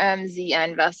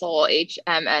RMZN vessel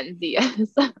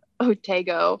HMNZS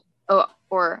Otago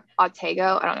or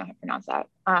Otago. I don't know how to pronounce that.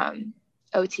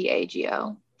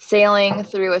 Otago. Sailing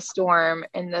through a storm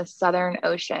in the Southern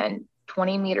Ocean,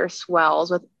 20-meter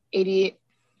swells with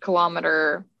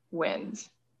 80-kilometer winds.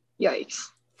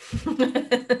 Yikes.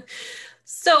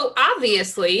 So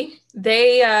obviously,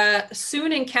 they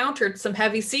soon encountered some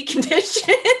heavy sea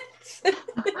conditions.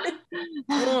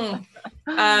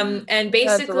 And basically,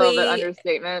 that's a little bit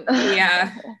understatement.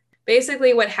 Yeah.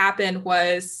 Basically, what happened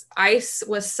was ice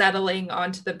was settling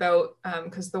onto the boat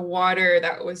because the water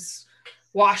that was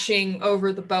washing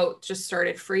over the boat just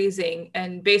started freezing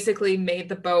and basically made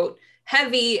the boat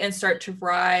heavy and start to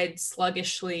ride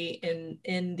sluggishly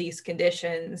in these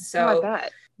conditions. So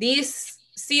these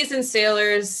seasoned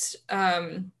sailors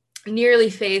nearly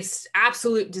faced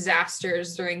absolute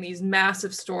disasters during these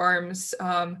massive storms.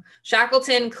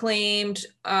 Shackleton claimed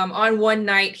on one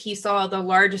night he saw the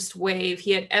largest wave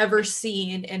he had ever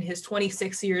seen in his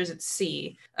 26 years at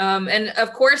sea. And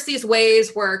of course, these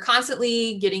waves were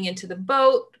constantly getting into the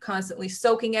boat, constantly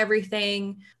soaking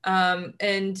everything.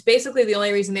 And basically the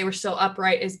only reason they were still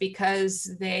upright is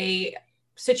because they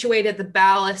situated the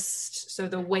ballast, so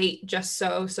the weight just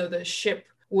so the ship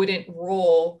wouldn't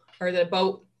roll, or the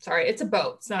boat, sorry, it's a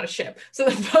boat, it's not a ship. So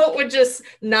the boat would just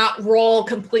not roll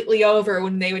completely over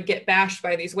when they would get bashed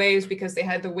by these waves because they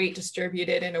had the weight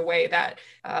distributed in a way that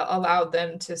allowed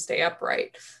them to stay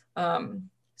upright.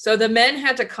 So the men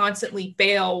had to constantly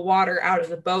bail water out of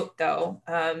the boat though.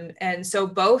 And so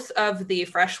both of the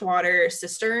freshwater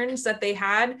cisterns that they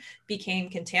had became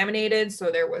contaminated.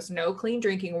 So there was no clean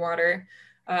drinking water.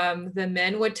 The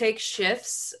men would take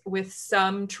shifts with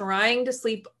some trying to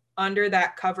sleep under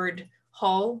that covered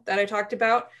hull that I talked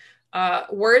about.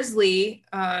 Worsley,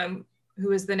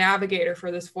 who is the navigator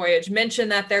for this voyage,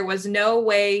 mentioned that there was no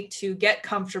way to get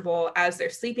comfortable as their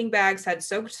sleeping bags had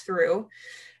soaked through,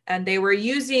 and they were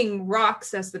using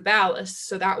rocks as the ballast.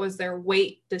 So that was their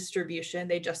weight distribution.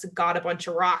 They just got a bunch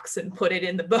of rocks and put it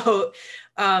in the boat.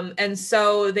 And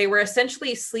so they were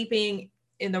essentially sleeping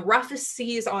in the roughest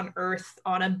seas on Earth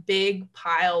on a big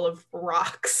pile of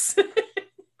rocks.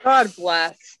 God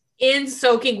bless. In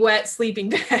soaking wet sleeping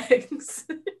bags.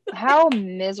 How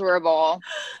miserable.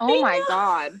 Oh my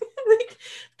God. Like,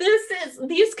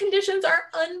 these conditions are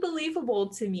unbelievable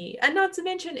to me. And not to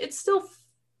mention, it's still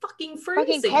fucking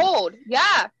freezing. Fucking cold.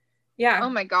 Yeah. Yeah. Oh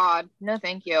my God. No,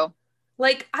 thank you.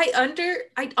 Like, I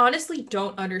honestly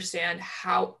don't understand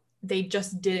how they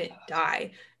just didn't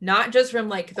die. Not just from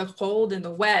like the cold and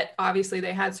the wet. Obviously,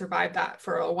 they had survived that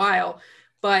for a while.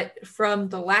 But from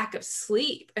the lack of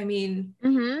sleep, I mean...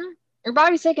 Mm-hmm. Your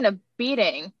body's taking a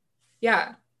beating.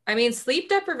 Yeah. I mean, sleep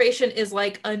deprivation is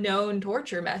like a known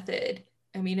torture method.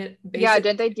 I mean, it basically... Yeah,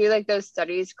 didn't they do like those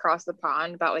studies across the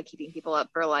pond about like keeping people up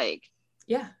for like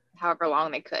however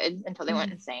long they could until they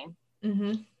went insane?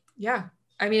 Yeah.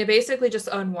 I mean, it basically just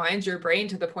unwinds your brain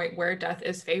to the point where death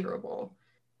is favorable.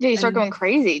 Yeah, you start going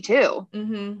crazy too.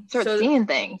 Start seeing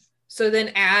things. So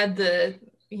then add the,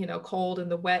 cold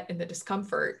and the wet and the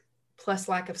discomfort plus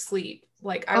lack of sleep.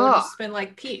 Like I would just been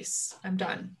like, peace, I'm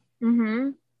done.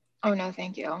 Oh no,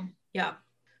 thank you. Yeah.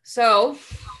 So.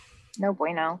 No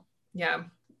bueno. Yeah.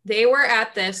 They were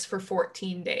at this for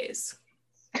 14 days.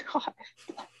 God.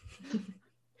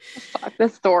 Fuck,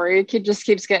 this story just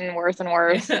keeps getting worse and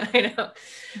worse. I know.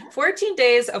 14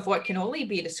 days of what can only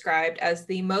be described as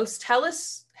the most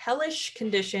hellish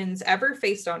conditions ever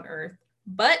faced on Earth.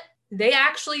 But they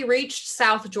actually reached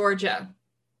South Georgia.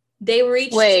 They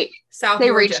reached South Georgia.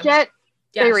 They reached it?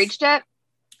 Yes. They reached it?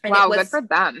 And wow, good for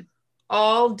them.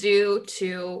 All due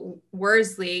to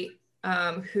Worsley,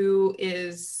 who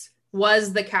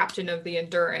was the captain of the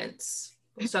Endurance.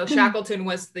 So Shackleton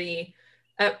was the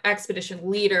expedition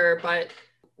leader, but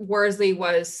Worsley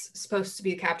was supposed to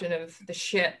be the captain of the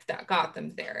ship that got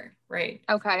them there, right?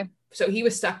 Okay. So he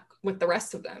was stuck with the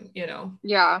rest of them,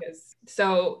 Yeah.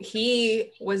 So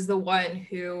he was the one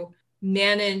who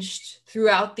managed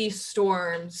throughout these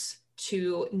storms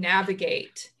to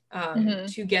navigate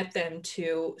to get them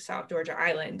to South Georgia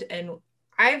Island. And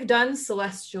I've done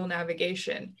celestial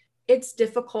navigation. It's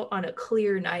difficult on a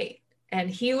clear night. And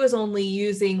he was only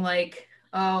using like,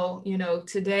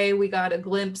 today we got a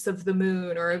glimpse of the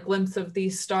moon or a glimpse of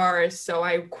these stars. So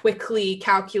I quickly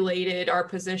calculated our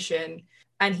position.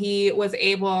 And he was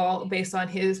able, based on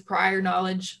his prior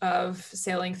knowledge of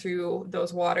sailing through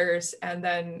those waters and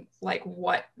then like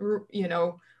what,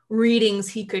 readings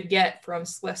he could get from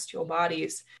celestial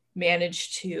bodies,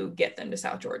 managed to get them to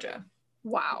South Georgia.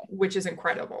 Wow. Which is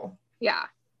incredible. Yeah,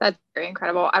 that's very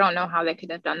incredible. I don't know how they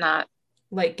could have done that.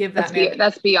 Like give that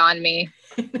that's beyond me.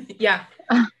 Yeah.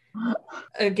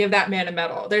 Give that man a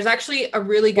medal. There's actually a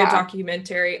really good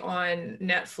documentary on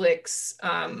Netflix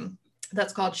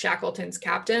that's called Shackleton's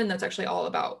Captain. That's actually all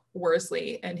about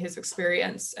Worsley and his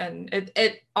experience. And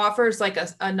it offers like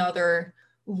another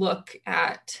look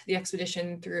at the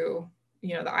expedition through,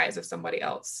 the eyes of somebody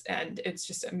else. And it's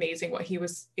just amazing what he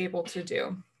was able to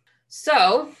do.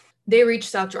 So they reached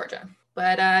South Georgia,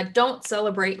 but don't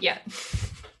celebrate yet.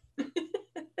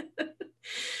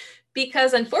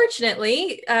 Because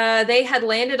unfortunately, they had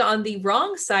landed on the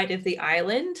wrong side of the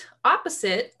island,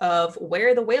 opposite of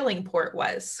where the whaling port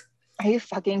was. Are you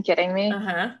fucking kidding me?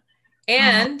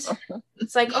 And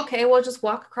it's like, okay, we'll just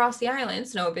walk across the island.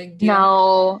 It's no big deal.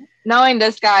 No, knowing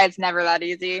this guy, it's never that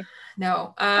easy.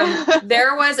 No.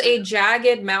 There was a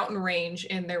jagged mountain range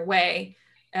in their way.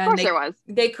 And of course there was.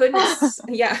 They couldn't,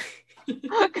 yeah.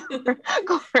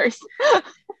 Go first.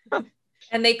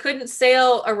 And they couldn't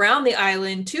sail around the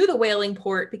island to the whaling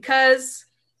port because,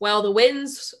 well, the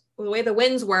way the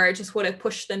winds were, it just would have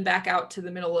pushed them back out to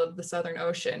the middle of the Southern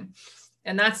Ocean.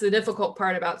 And that's the difficult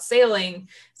part about sailing,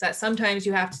 is that sometimes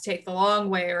you have to take the long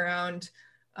way around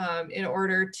in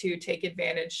order to take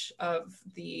advantage of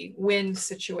the wind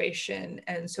situation.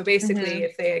 And so basically,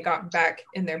 if they had gotten back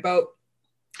in their boat,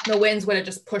 the winds would have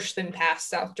just pushed them past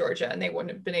South Georgia and they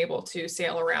wouldn't have been able to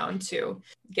sail around to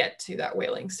get to that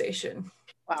whaling station.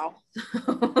 Wow.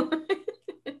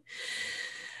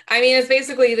 I mean, it's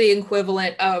basically the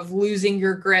equivalent of losing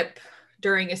your grip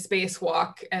during a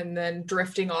spacewalk and then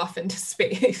drifting off into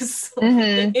space.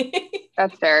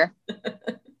 That's fair.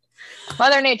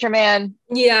 Mother Nature, man.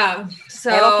 Yeah.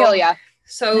 So it'll kill ya.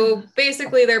 So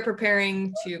basically they're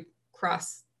preparing to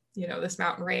cross, this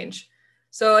mountain range.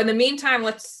 So in the meantime,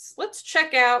 let's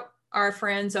check out our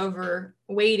friends over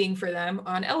waiting for them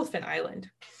on Elephant Island.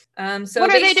 So what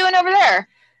are they doing over there?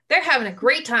 They're having a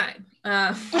great time.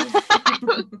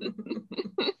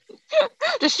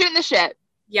 Just shooting the shit.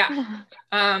 Yeah.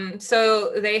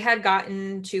 So they had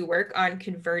gotten to work on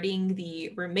converting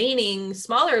the remaining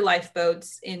smaller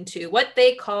lifeboats into what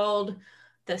they called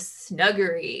the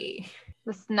Snuggery.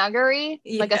 The Snuggery?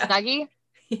 Yeah. Like a Snuggie?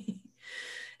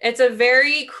 It's a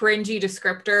very cringy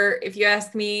descriptor, if you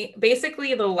ask me.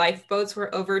 Basically, the lifeboats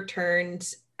were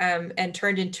overturned and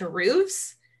turned into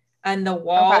roofs, and the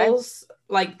walls,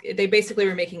 like they basically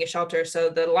were making a shelter. So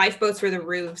the lifeboats were the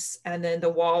roofs, and then the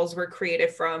walls were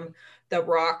created from the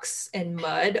rocks and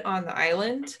mud on the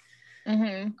island.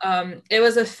 It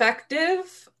was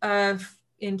effective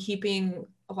in keeping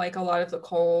like a lot of the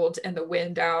cold and the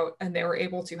wind out, and they were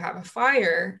able to have a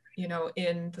fire, in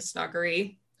the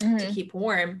Snuggery. To keep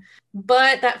warm.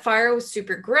 But that fire was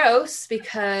super gross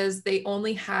because they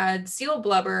only had seal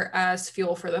blubber as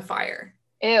fuel for the fire.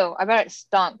 Ew, I bet it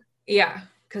stunk. Yeah,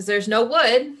 because there's no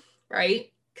wood,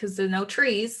 right? Because there's no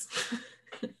trees.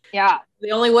 Yeah.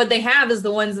 The only wood they have is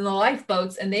the ones in the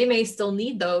lifeboats, and they may still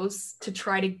need those to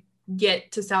try to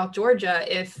get to South Georgia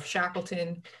if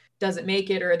Shackleton doesn't make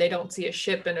it or they don't see a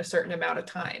ship in a certain amount of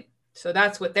time. So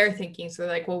that's what they're thinking. So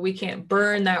they're like, well, we can't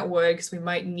burn that wood because we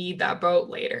might need that boat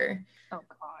later. Oh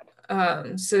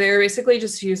God. So they were basically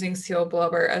just using seal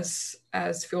blubber as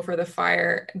fuel for the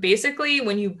fire. Basically,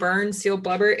 when you burn seal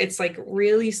blubber, it's like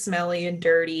really smelly and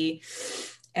dirty,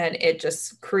 and it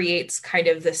just creates kind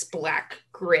of this black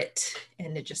grit,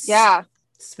 and it just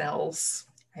smells.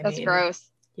 That's gross.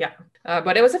 Yeah,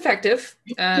 but it was effective.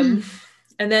 And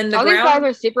then all these guys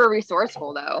are super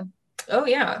resourceful, though. Oh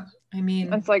yeah, I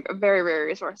mean, it's like very, very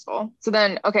resourceful. So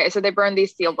then, okay, so they burned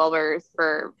these seal blubbers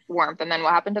for warmth, and then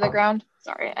what happened to the ground?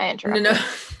 Sorry, I interrupted. No,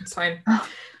 it's fine.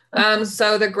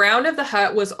 So the ground of the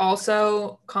hut was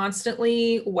also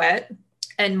constantly wet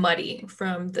and muddy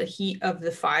from the heat of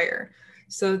the fire.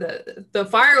 So the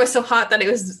fire was so hot that it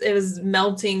was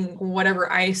melting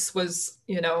whatever ice was,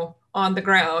 on the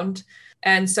ground.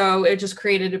 And so it just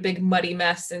created a big muddy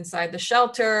mess inside the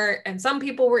shelter. And some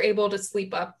people were able to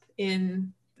sleep up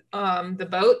in the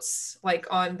boats, like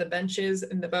on the benches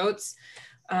in the boats.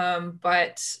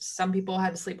 But some people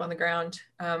had to sleep on the ground.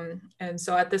 And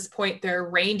so at this point, their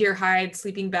reindeer hide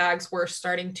sleeping bags were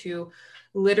starting to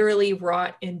literally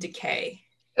rot and decay.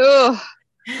 Oh,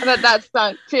 I bet that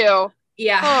stunk too.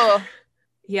 Yeah. Oh.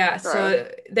 Yeah. Gross.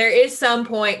 So there is some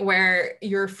point where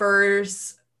your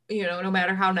furs, no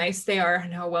matter how nice they are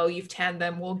and how well you've tanned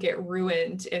them, will get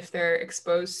ruined if they're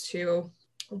exposed to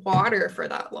water for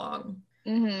that long.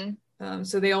 Mm-hmm.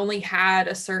 So they only had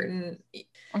a certain...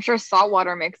 I'm sure salt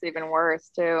water makes it even worse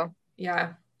too.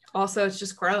 Yeah. Also, it's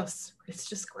just gross.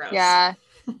 Yeah.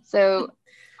 So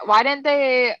why didn't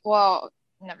they... Well,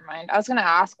 never mind. I was going to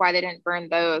ask why they didn't burn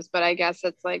those, but I guess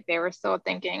it's like they were still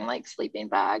thinking like sleeping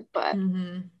bag. But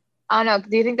I don't know.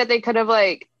 Do you think that they could have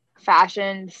like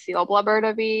fashioned seal blubber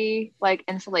to be like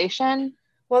insulation?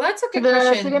 Well, that's a good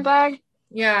question. Sleeping bag?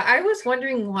 Yeah, I was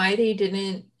wondering why they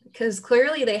didn't, because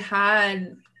clearly they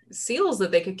had seals that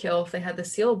they could kill if they had the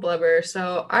seal blubber.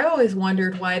 So I always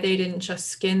wondered why they didn't just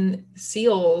skin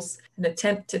seals and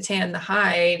attempt to tan the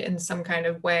hide in some kind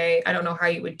of way. I don't know how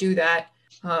you would do that.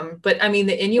 But I mean,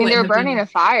 the Inuit... they're burning a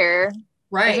fire.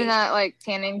 Right. Isn't that like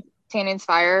tanning's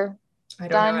fire? I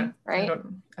don't know. Right?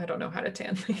 I don't know how to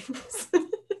tan things.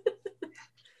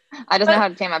 I just know how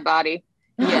to tan my body.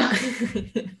 Yeah.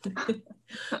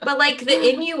 But like the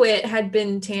Inuit had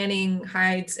been tanning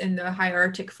hides in the high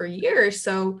Arctic for years.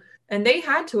 So, and they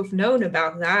had to have known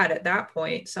about that at that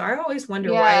point. So I always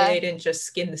wonder why they didn't just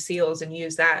skin the seals and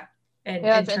use that. And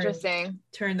that's interesting.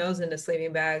 Turn those into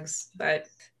sleeping bags. But,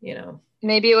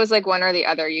 maybe it was like one or the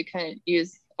other. You couldn't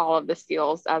use all of the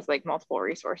seals as like multiple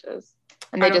resources.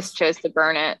 And they just chose to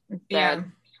burn it instead. Yeah,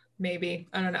 maybe.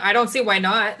 I don't know. I don't see why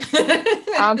not.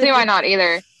 I don't see why not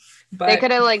either. But they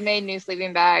could have like made new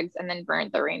sleeping bags and then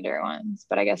burnt the reindeer ones.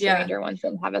 But I guess the reindeer ones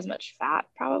didn't have as much fat,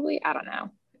 probably. I don't know.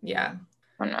 Yeah.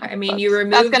 I don't know. I mean, you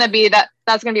remove... That's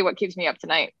gonna be what keeps me up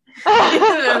tonight.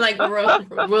 I'm like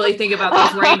really think about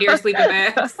those reindeer sleeping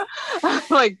bags.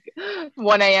 Like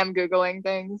 1 a.m. Googling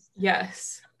things.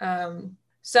 Yes.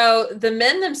 So the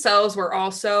men themselves were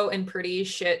also in pretty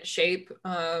shit shape.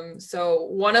 So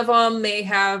one of them may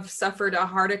have suffered a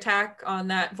heart attack on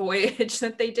that voyage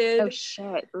that they did. Oh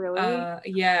shit, really?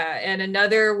 Yeah. And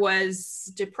another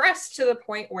was depressed to the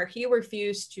point where he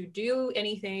refused to do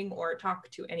anything or talk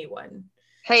to anyone.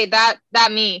 Hey, that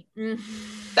me.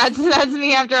 That's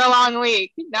me after a long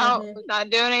week. No, not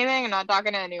doing anything. I'm not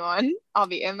talking to anyone. I'll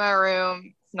be in my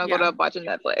room, snuggled up watching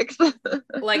Netflix.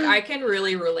 Like I can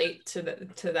really relate to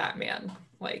that man,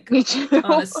 like me too.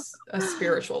 On a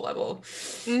spiritual level.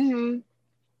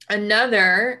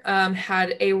 Another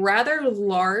had a rather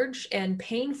large and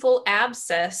painful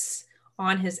abscess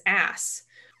on his ass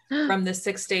from the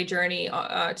 6-day journey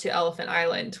to Elephant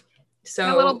Island.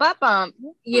 So a little butt bump.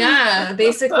 Yeah,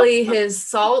 basically his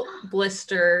salt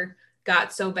blister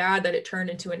got so bad that it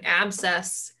turned into an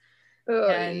abscess.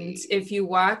 And if you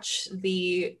watch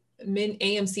the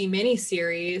AMC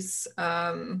miniseries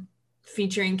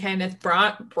featuring Kenneth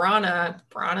Branagh,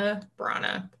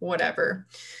 whatever,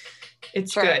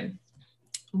 it's good.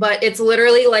 But it's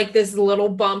literally like this little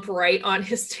bump right on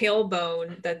his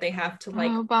tailbone that they have to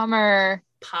like bummer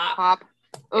pop.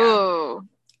 Oh,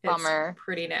 yeah. Bummer. It's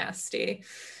pretty nasty.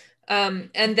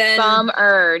 And then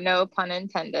bummer, no pun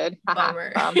intended.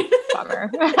 Bummer.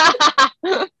 Bummer.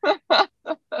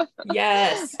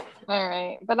 Yes. All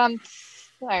right. But I'm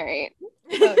all right.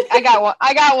 I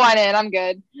got one in. I'm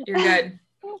good. You're good.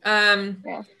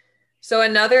 Yeah. So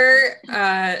another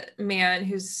man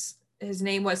whose his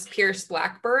name was Pierce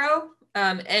Blackborough.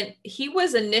 And he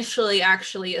was initially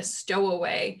actually a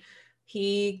stowaway.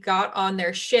 He got on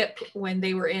their ship when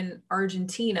they were in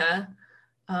Argentina,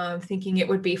 thinking it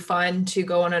would be fun to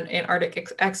go on an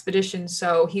Antarctic expedition.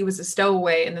 So he was a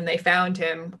stowaway, and then they found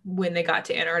him when they got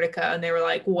to Antarctica, and they were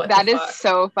like, what the fuck? That is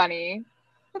so funny.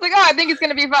 I was like, oh, I think it's going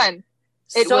to be fun.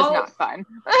 It was not fun.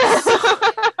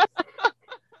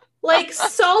 Like,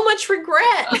 so much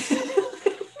regret.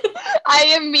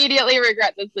 I immediately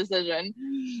regret this decision.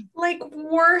 Like,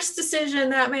 worst decision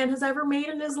that man has ever made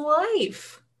in his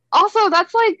life. Also,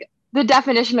 that's like the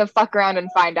definition of fuck around and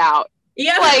find out.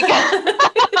 Yeah. Like,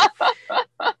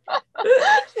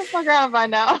 fuck around and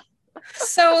find out.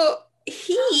 So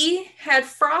he had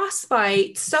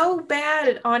frostbite so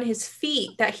bad on his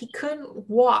feet that he couldn't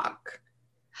walk.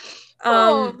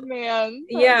 Oh, man.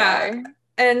 Yeah. Guy.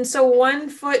 And so one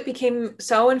foot became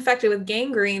so infected with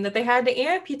gangrene that they had to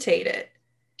amputate it.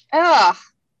 Ugh.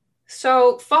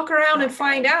 So fuck around and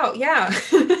find out. Yeah.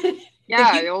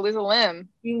 Yeah, you'll lose a limb.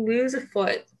 You lose a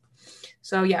foot.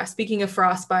 So yeah, speaking of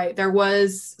frostbite, there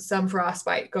was some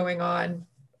frostbite going on.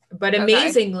 But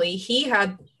amazingly, he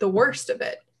had the worst of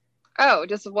it. Oh,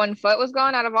 just one foot was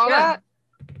gone out of all that?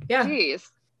 Yeah. Jeez.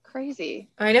 Crazy.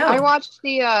 I know. I watched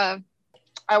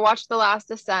The Last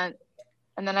Descent,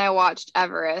 and then I watched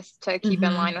Everest to keep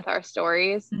in line with our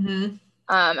stories. And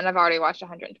I've already watched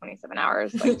 127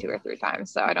 hours, like 2 or 3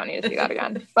 times, so I don't need to see that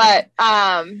again. But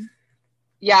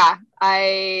yeah,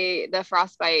 the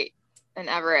frostbite in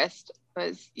Everest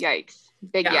was yikes.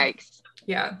 Big yikes.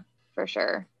 Yeah. For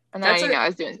sure. And then I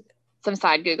was doing some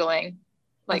side Googling,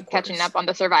 like catching up on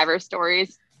the survivor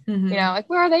stories. You know, like,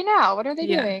 where are they now? What are they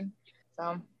doing?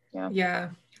 So yeah.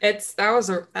 That's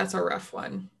a rough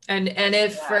one. And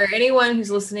if for anyone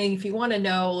who's listening, if you want to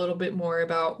know a little bit more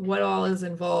about what all is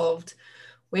involved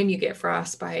when you get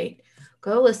frostbite,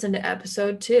 go listen to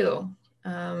episode 2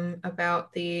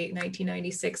 about the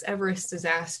 1996 Everest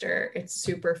disaster. It's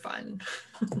super fun.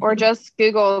 Or just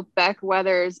Google Beck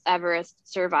Weathers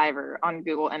Everest survivor on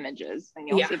Google Images, and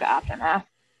you'll see the aftermath.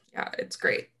 Yeah, it's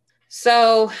great.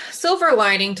 So, silver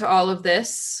lining to all of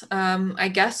this, I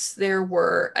guess there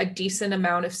were a decent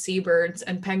amount of seabirds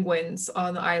and penguins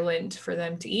on the island for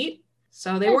them to eat.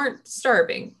 So they weren't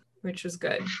starving, which was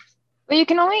good. But you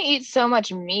can only eat so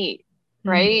much meat,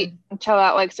 right? Until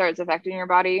that like starts affecting your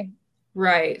body.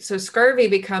 Right. So scurvy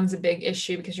becomes a big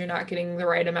issue because you're not getting the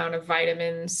right amount of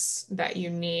vitamins that you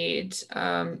need.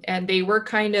 And they were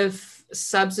kind of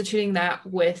substituting that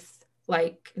with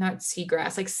like not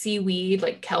seagrass, like seaweed,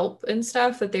 like kelp and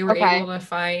stuff that they were able to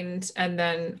find. And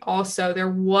then also there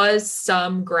was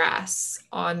some grass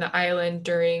on the island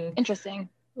during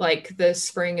like the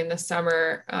spring and the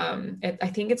summer. I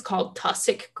think it's called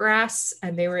tussock grass,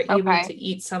 and they were able to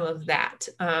eat some of that.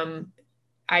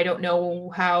 I don't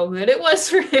know how good it was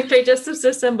for their digestive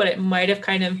system, but it might have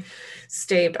kind of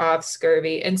staved off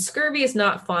scurvy. And scurvy is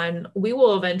not fun. We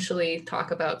will eventually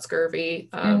talk about scurvy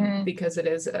because it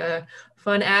is a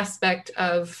fun aspect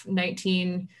of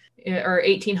 1800s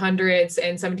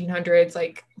and 1700s,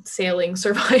 like sailing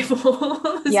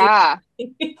survival. Yeah.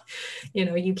 You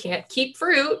know, you can't keep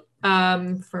fruit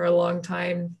for a long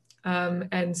time.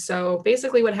 And so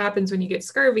basically what happens when you get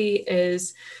scurvy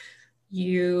is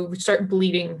you start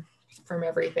bleeding from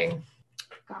everything.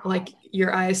 Like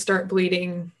your eyes start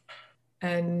bleeding,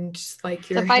 and like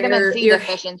your vitamin C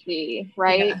deficiency,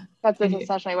 right? Yeah. That's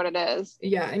essentially what it is.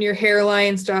 Yeah, and your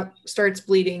hairline starts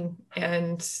bleeding,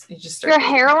 and you just start. Your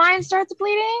hairline starts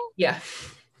bleeding? Yeah.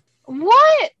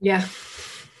 What? Yeah.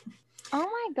 Oh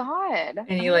my god!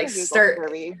 And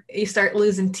you start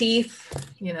losing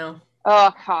teeth. You know.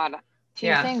 Oh god.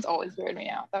 Two things always weird me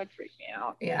out. That would freak me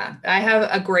out. Yeah. I have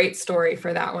a great story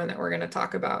for that one that we're going to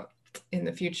talk about in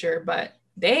the future, but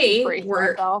they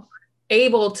were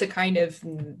able to kind of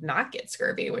not get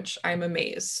scurvy, which I'm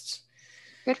amazed.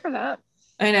 Good for that.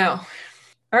 I know.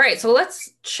 All right. So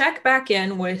let's check back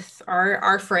in with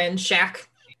our friend Shaq.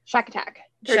 Shack Attack.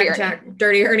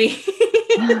 Dirty Ernie.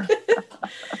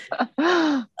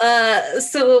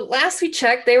 So last we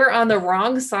checked, they were on the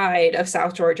wrong side of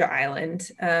South Georgia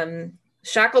Island.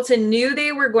 Shackleton knew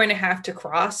they were going to have to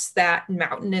cross that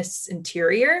mountainous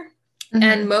interior,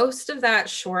 and most of that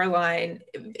shoreline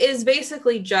is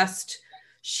basically just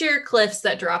sheer cliffs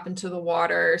that drop into the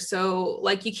water. So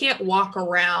like you can't walk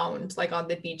around like on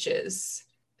the beaches.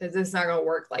 It's not gonna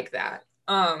work like that.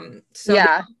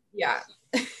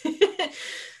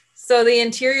 So the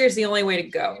interior is the only way to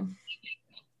go.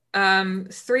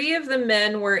 3 of the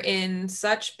men were in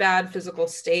such bad physical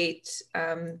state,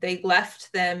 they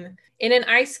left them in an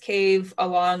ice cave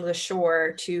along the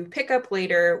shore to pick up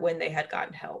later when they had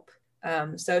gotten help.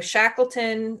 So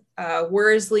Shackleton,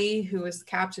 Worsley, who was the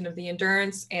captain of the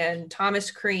Endurance, and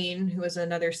Thomas Crean, who was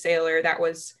another sailor that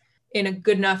was in a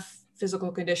good enough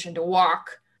physical condition to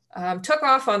walk, took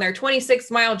off on their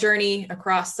 26-mile journey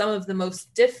across some of the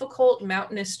most difficult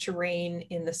mountainous terrain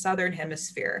in the Southern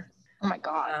Hemisphere. Oh my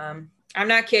God. I'm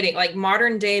not kidding. Like,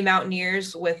 modern day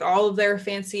mountaineers with all of their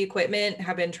fancy equipment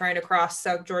have been trying to cross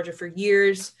South Georgia for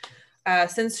years.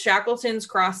 Since Shackleton's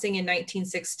crossing in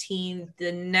 1916,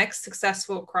 the next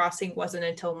successful crossing wasn't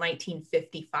until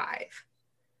 1955.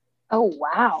 Oh,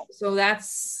 wow. So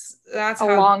that's a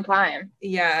long time.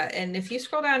 Yeah. And if you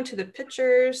scroll down to the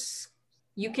pictures,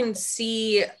 you can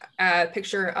see a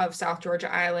picture of South Georgia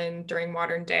Island during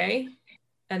modern day.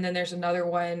 And then there's another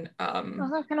one.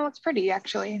 That kind of looks pretty,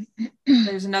 actually.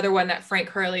 There's another one that Frank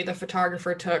Hurley, the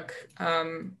photographer, took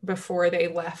before they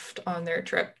left on their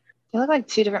trip. They look like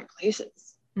two different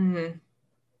places. Mm-hmm.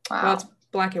 Wow. Well, it's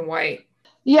black and white.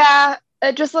 Yeah,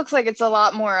 it just looks like it's a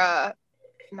lot more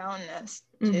mountainous,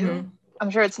 too. Mm-hmm. I'm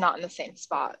sure it's not in the same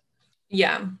spot.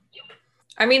 Yeah.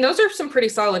 I mean, those are some pretty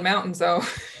solid mountains, though.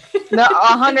 No,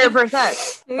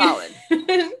 100%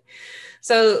 solid.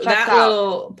 So that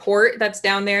little port that's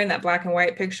down there in that black and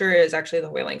white picture is actually the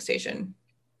whaling station.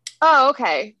 Oh,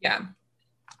 okay. Yeah.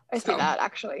 I see that,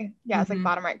 actually. Yeah, it's like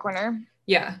bottom right corner.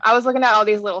 Yeah. I was looking at all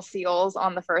these little seals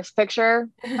on the first picture.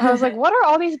 I was like, what are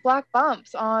all these black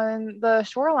bumps on the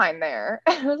shoreline there?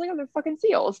 I was like, oh, they're fucking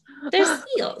seals. They're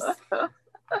seals.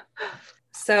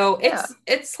 So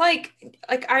it's like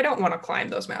I don't want to climb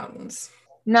those mountains.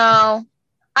 No.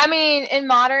 I mean, in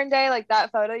modern day, like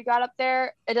that photo you got up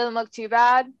there, it doesn't look too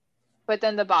bad. But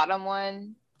then the bottom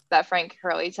one that Frank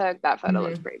Hurley took, that photo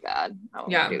looks pretty bad. I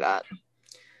don't want to do that.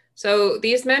 So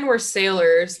these men were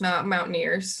sailors, not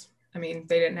mountaineers. I mean,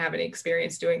 they didn't have any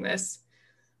experience doing this.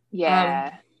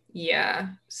 Yeah. Yeah.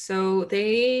 So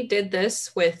they did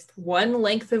this with one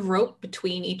length of rope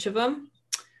between each of them.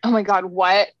 Oh my God,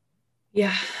 what?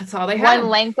 Yeah, that's all they had. One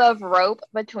length of rope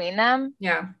between them?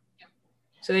 Yeah.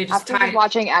 So they just After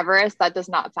watching Everest, that does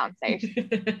not sound safe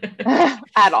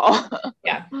at all.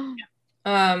 Yeah.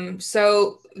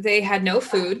 So they had no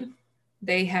food.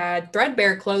 They had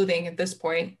threadbare clothing at this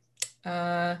point.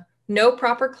 No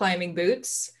proper climbing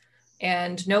boots.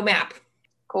 And no map.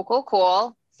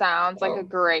 Cool. Sounds like a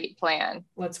great plan.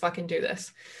 Let's fucking do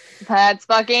this. Let's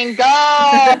fucking go.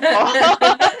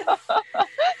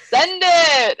 Send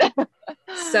it.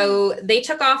 So they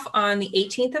took off on the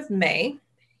 18th of May.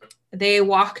 They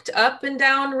walked up and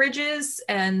down ridges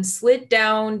and slid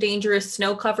down dangerous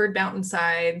snow-covered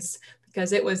mountainsides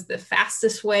because it was the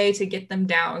fastest way to get them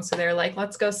down. So they're like,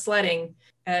 let's go sledding.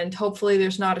 And hopefully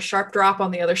there's not a sharp drop on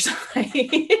the other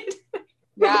side.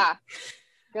 Yeah.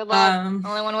 Good luck.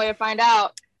 Only one way to find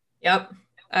out. Yep.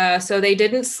 So they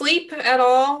didn't sleep at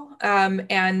all.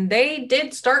 And they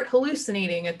did start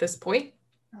hallucinating at this point.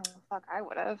 Oh, fuck, I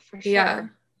would have, for sure. Yeah.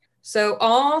 So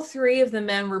all three of the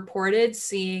men reported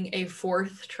seeing a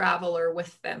fourth traveler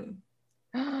with them.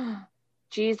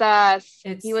 Jesus.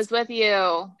 He was with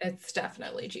you. It's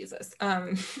definitely Jesus.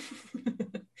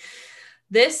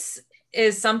 This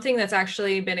is something that's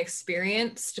actually been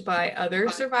experienced by other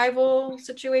survival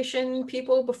situation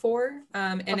people before.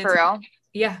 And for real?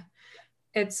 Yeah.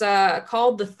 It's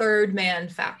called the third man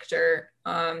factor.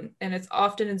 And it's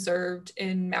often observed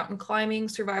in mountain climbing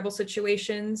survival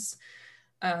situations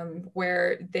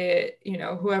where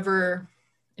whoever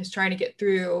is trying to get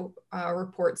through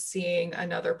reports seeing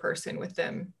another person with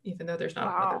them, even though there's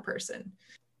not another person.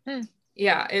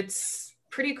 Yeah, it's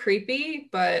pretty creepy,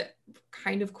 but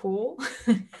kind of cool.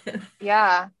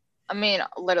 Yeah. I mean,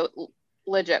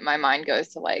 legit, my mind goes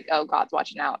to like, oh, God's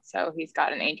watching out. So he's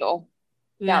got an angel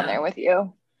down there with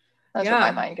you. That's where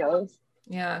my mind goes.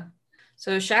 Yeah.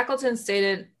 So Shackleton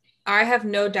stated, I have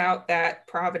no doubt that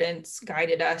Providence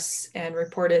guided us and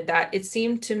reported that it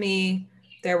seemed to me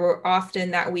there were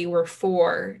often that we were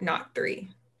 4, not 3.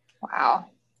 Wow.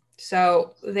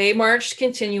 So they marched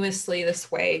continuously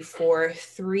this way for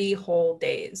 3 whole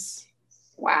days.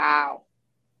 Wow.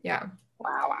 Yeah.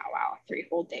 Wow. 3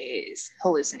 whole days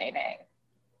hallucinating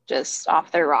just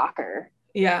off their rocker.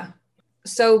 Yeah.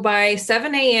 So by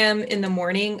 7 a.m. in the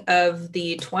morning of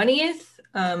the 20th,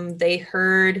 they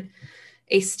heard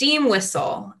a steam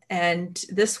whistle. And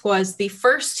this was the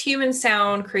first human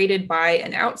sound created by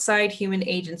an outside human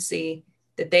agency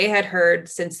that they had heard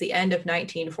since the end of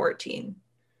 1914.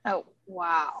 Oh,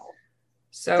 wow.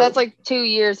 So that's like 2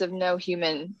 years of no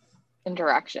human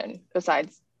interaction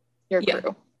besides your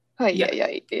crew. Oh, yeah.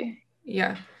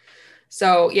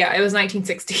 So yeah, it was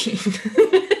 1916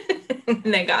 when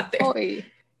they got there. Oy.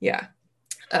 Yeah.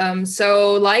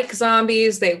 So like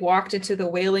zombies, they walked into the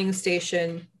whaling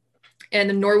station And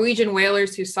the Norwegian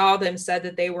whalers who saw them said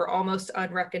that they were almost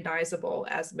unrecognizable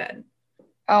as men.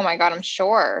 Oh my God, I'm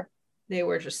sure. They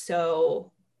were just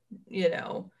so,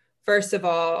 first of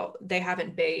all, they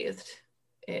haven't bathed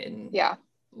in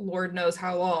Lord knows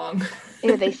how long.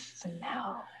 Ew, they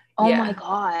smell. Oh my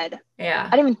God. Yeah.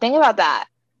 I didn't even think about that.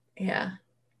 Yeah.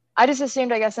 I just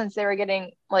assumed, I guess, since they were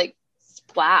getting like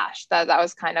splashed, that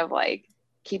was kind of like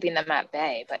keeping them at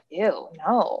bay. But ew,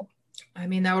 no. I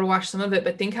mean, that would wash some of it,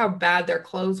 but think how bad their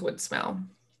clothes would smell.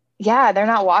 Yeah, they're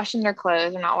not washing their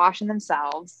clothes. They're not washing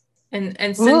themselves. And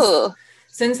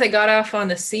since they got off on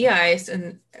the sea ice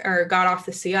got off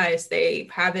the sea ice, they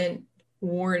haven't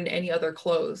worn any other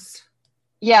clothes.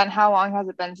 Yeah, and how long has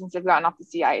it been since they've gotten off the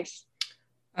sea ice?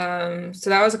 So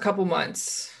that was a couple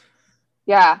months.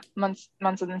 Yeah, months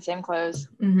in the same clothes.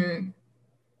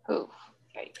 Mm-hmm. Ooh.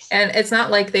 And it's not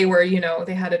like they were,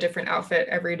 they had a different outfit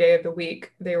every day of the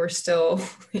week. They were still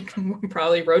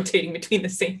probably rotating between the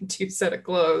same 2 set of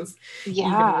clothes.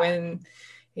 Yeah. Even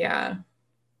when,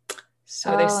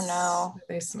 So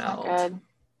they smelled. Good.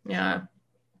 Yeah.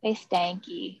 They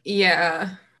stanky.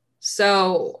 Yeah.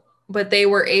 So, but they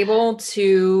were able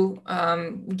to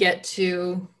get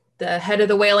to the head of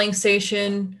the whaling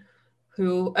station,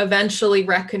 who eventually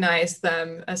recognized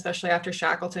them, especially after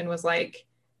Shackleton was like,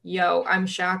 yo, I'm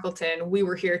Shackleton. We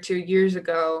were here 2 years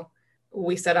ago.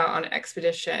 We set out on an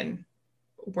expedition.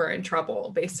 We're in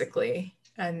trouble, basically.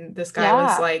 And this guy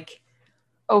was like,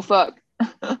 oh, fuck.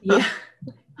 Yeah.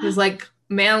 He's like,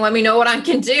 man, let me know what I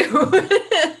can do.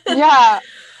 Yeah.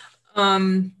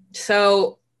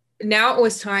 So now it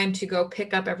was time to go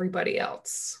pick up everybody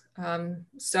else.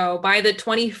 So by the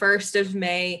 21st of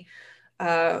May,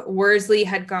 Worsley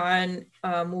had gone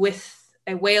with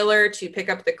a whaler to pick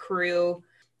up the crew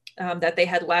that they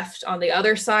had left on the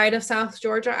other side of South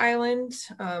Georgia Island.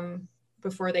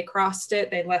 Before they crossed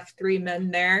it, they left 3 men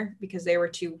there because they were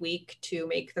too weak to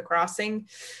make the crossing.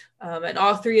 And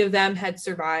all 3 of them had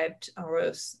survived.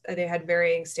 They had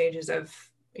varying stages of,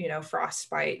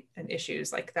 frostbite and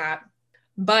issues like that.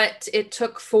 But it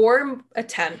took 4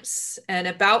 attempts and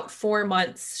about 4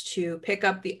 months to pick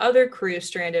up the other crew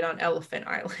stranded on Elephant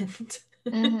Island.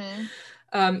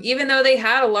 Mm-hmm. Even though they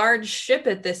had a large ship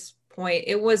at this point,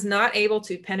 it was not able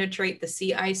to penetrate the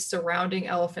sea ice surrounding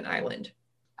Elephant Island.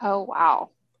 Oh,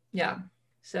 wow. Yeah.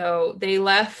 So they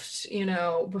left,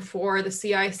 before the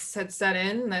sea ice had set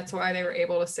in. That's why they were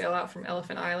able to sail out from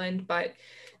Elephant Island. But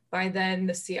by then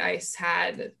the sea ice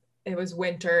it was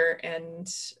winter and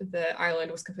the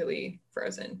island was completely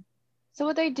frozen. So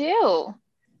what'd they do?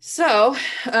 So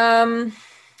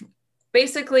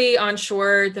basically on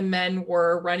shore, the men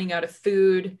were running out of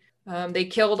food. They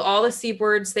killed all the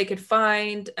seabirds they could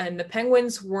find, and the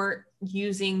penguins weren't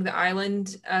using the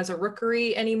island as a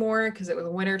rookery anymore because it was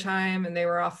winter time and they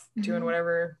were off doing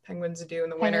whatever penguins do in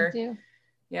the winter.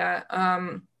 Yeah.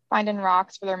 Finding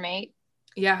rocks for their mate.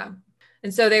 Yeah.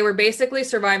 And so they were basically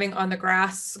surviving on the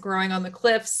grass growing on the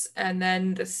cliffs, and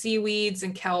then the seaweeds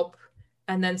and kelp.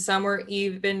 And then some were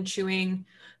even chewing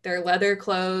their leather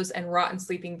clothes and rotten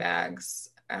sleeping bags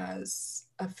as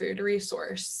a food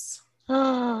resource.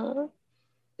 Ugh.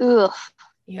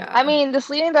 Yeah. I mean, the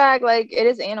sleeping bag, like, it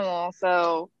is animal,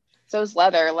 so is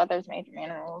leather. Leather's made from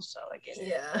animals, so like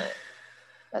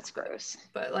that's gross.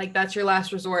 But like that's your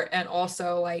last resort, and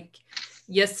also like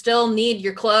you still need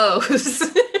your clothes.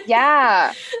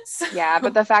 Yeah. Yeah,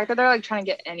 but the fact that they're like trying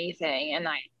to get anything, and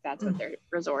like that's what they're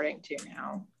resorting to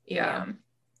now. Yeah.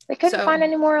 They couldn't find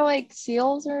any more like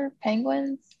seals or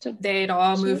penguins. They'd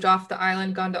all moved off the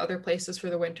island, gone to other places for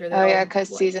the winter. Because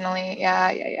seasonally.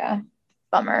 Yeah.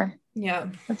 Bummer. Yeah.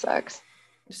 That sucks.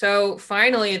 So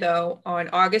finally, though, on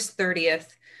August 30th,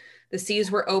 the seas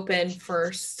were open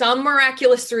for some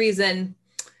miraculous reason.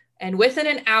 And within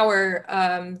an hour,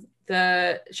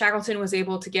 the Shackleton was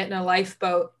able to get in a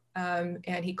lifeboat,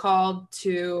 and he called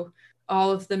to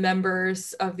all of the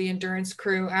members of the Endurance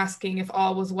crew asking if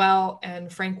all was well.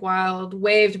 And Frank Wild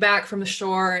waved back from the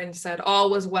shore and said all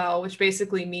was well, which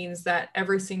basically means that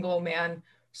every single man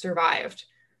survived.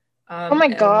 Oh my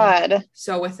God.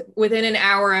 So within an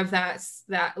hour of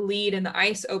that lead and the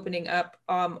ice opening up,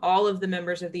 all of the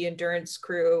members of the Endurance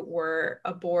crew were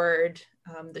aboard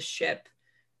the ship,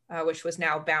 which was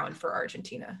now bound for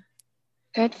Argentina.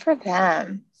 Good for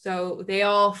them. So they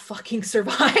all fucking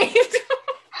survived.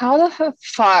 How the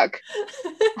fuck?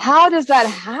 How does that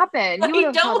happen? You would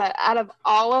have thought that out of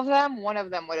all of them, one of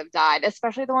them would have died,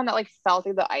 especially the one that like fell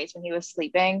through the ice when he was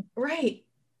sleeping. Right.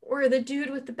 Or the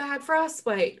dude with the bad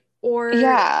frostbite. Or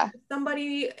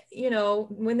somebody,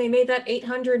 when they made that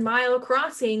 800-mile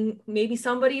crossing, maybe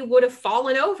somebody would have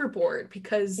fallen overboard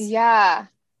because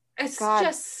it's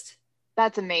just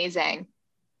That's amazing.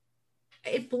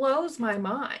 It blows my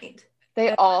mind.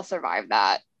 They all survived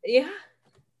that. Yeah.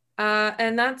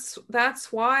 And that's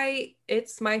why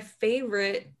it's my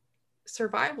favorite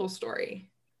survival story.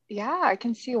 Yeah, I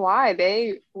can see why.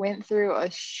 They went through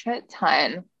a shit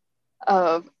ton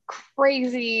of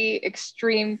crazy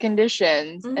extreme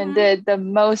conditions and did the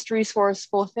most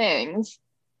resourceful things,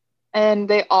 and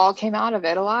they all came out of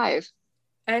it alive.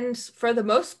 And for the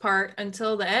most part,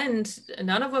 until the end,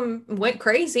 none of them went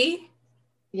crazy.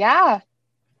 Yeah.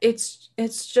 It's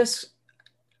just,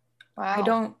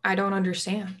 wow. I don't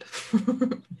understand.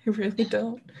 I really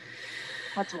don't.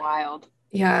 That's wild.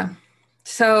 Yeah.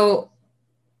 So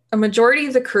a majority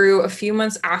of the crew, a few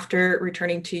months after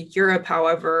returning to Europe,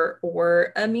 however,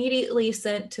 were immediately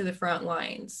sent to the front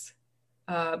lines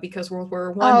because World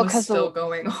War I was still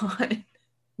going on.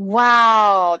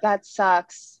 Wow, that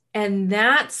sucks. And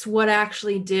that's what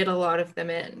actually did a lot of them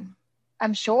in.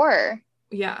 I'm sure.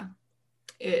 Yeah.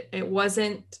 It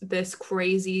wasn't this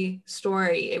crazy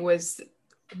story. It was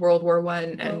World War I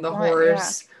and the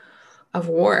horrors of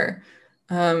war.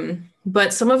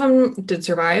 But some of them did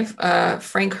survive.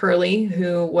 Frank Hurley,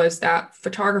 who was that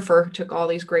photographer who took all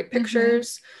these great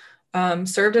pictures,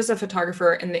 served as a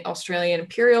photographer in the Australian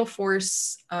Imperial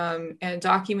Force, and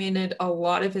documented a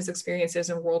lot of his experiences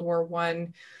in World War I.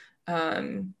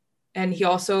 And he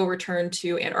also returned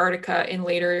to Antarctica in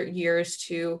later years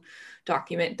to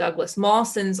document Douglas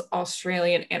Mawson's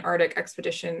Australian Antarctic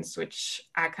expeditions, which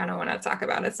I kind of want to talk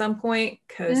about at some point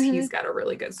because he's got a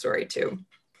really good story too.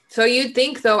 So you'd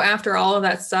think, though, after all of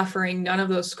that suffering, none of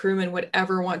those crewmen would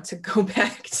ever want to go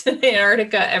back to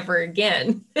Antarctica ever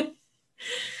again.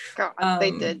 God,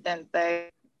 they did, didn't they?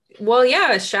 Well,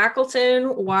 yeah,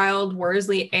 Shackleton, Wild,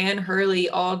 Worsley, and Hurley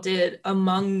all did,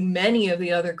 among many of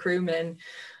the other crewmen.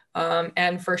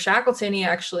 And for Shackleton, he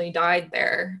actually died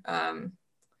there.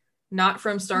 Not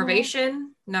from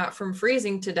starvation, not from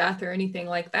freezing to death or anything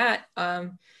like that.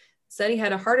 Said he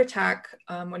had a heart attack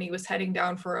when he was heading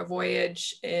down for a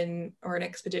voyage or an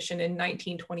expedition in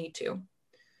 1922.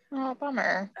 Oh,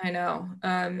 bummer. I know.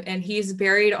 And he's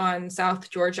buried on South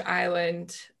Georgia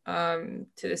Island to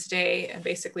this day, and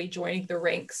basically joining the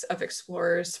ranks of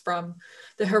explorers from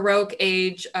the heroic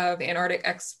age of Antarctic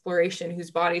exploration,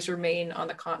 whose bodies remain on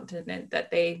the continent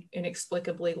that they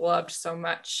inexplicably loved so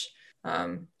much.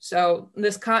 So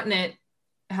this continent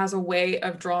has a way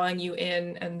of drawing you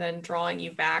in and then drawing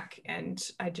you back, and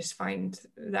I just find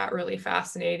that really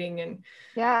fascinating. And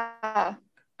yeah,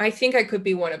 I think I could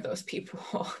be one of those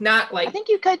people. Not like, I think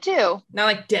you could too. Not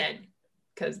like dead,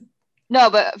 because no,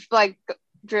 but like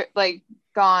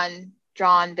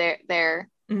drawn there,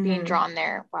 being drawn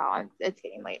there. Wow, it's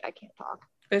getting late. I can't talk.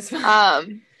 It's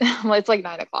fine. Well, it's like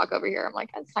 9 o'clock over here. I'm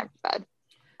like, it's time for bed.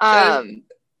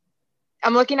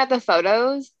 I'm looking at the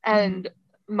photos, and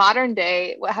modern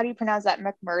day, how do you pronounce that?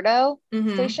 McMurdo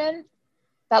Station?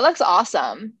 That looks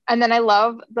awesome. And then I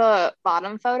love the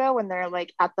bottom photo when they're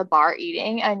like at the bar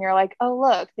eating, and you're like, oh,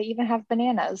 look, they even have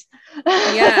bananas.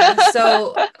 Yeah.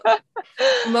 So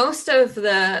most of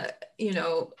the,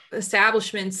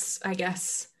 establishments, I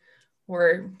guess,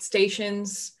 or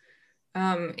stations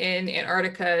in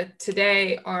Antarctica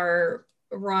today are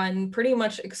run pretty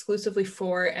much exclusively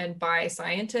for and by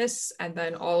scientists, and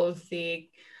then all of the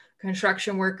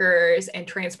construction workers and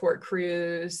transport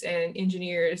crews and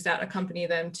engineers that accompany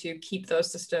them to keep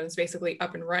those systems basically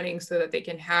up and running so that they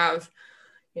can have,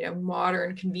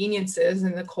 modern conveniences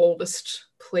in the coldest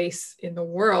place in the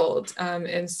world.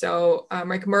 And so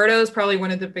McMurdo is probably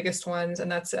one of the biggest ones,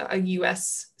 and that's a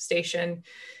US station.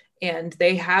 And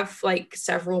they have like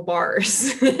several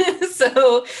bars.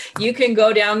 So you can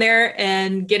go down there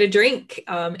and get a drink.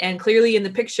 And clearly in the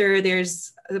picture,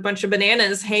 there's a bunch of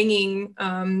bananas hanging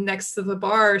next to the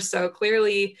bar. So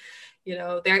clearly,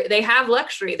 they have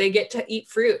luxury. They get to eat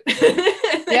fruit.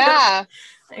 Yeah.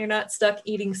 You're not stuck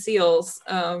eating seals.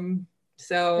 Man,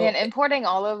 importing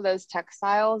all of those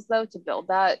textiles though to build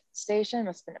that station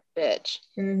must have been a bitch.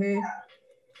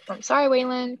 I'm sorry,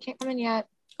 Waylon, can't come in yet.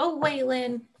 Oh,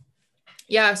 Waylon.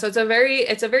 Yeah, so it's a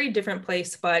very different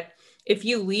place, but if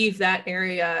you leave that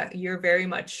area, you're very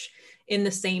much in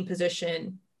the same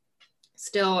position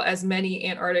still as many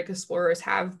Antarctic explorers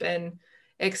have been,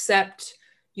 except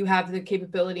you have the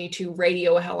capability to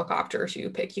radio a helicopter to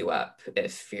pick you up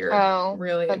if you're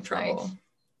really in trouble.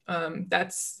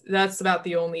 Nice. That's about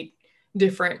the only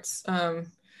difference. And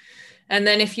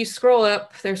then if you scroll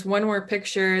up, there's one more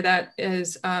picture that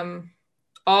is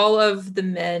all of the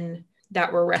men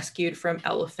that were rescued from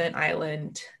Elephant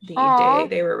Island the day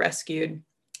they were rescued,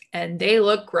 and they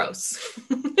look gross.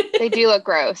 They do look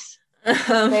gross.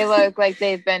 They look like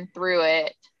they've been through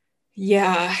it.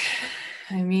 Yeah.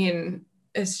 I mean,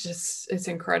 it's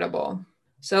incredible.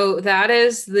 So that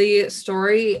is the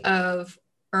story of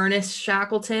Ernest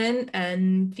Shackleton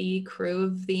and the crew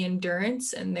of the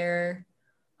Endurance and their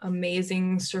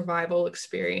amazing survival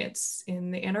experience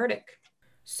in the Antarctic.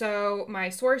 So my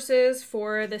sources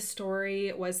for this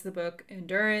story was the book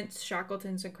Endurance,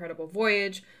 Shackleton's Incredible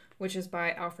Voyage, which is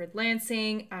by Alfred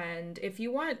Lansing. And if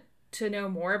you want to know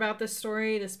more about this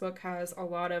story, this book has a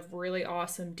lot of really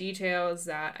awesome details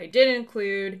that I didn't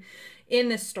include in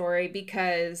this story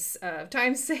because of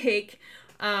time's sake.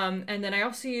 And then I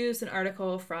also used an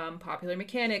article from Popular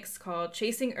Mechanics called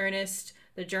Chasing Ernest,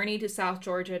 The Journey to South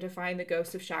Georgia to Find the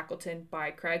Ghost of Shackleton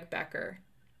by Craig Becker.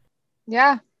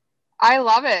 Yeah, I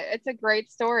love it. It's a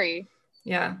great story.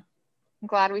 Yeah. I'm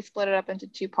glad we split it up into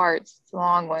 2 parts. It's a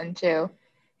long one too.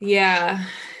 Yeah.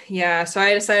 So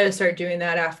I decided to start doing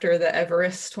that after the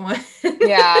Everest one.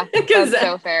 Yeah, that's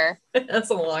so fair.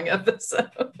 That's a long episode.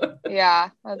 Yeah,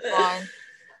 that's long.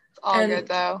 It's all good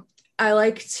though. I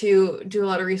like to do a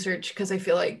lot of research because I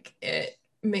feel like it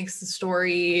makes the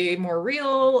story more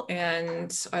real,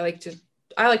 and I like to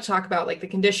talk about like the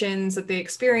conditions that they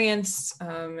experience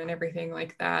and everything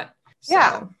like that.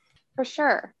 Yeah, for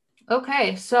sure.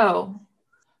 Okay, so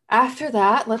after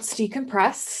that, let's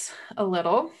decompress a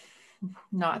little,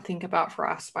 not think about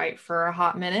frostbite for a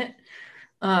hot minute.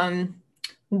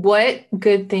 What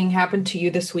good thing happened to you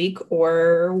this week,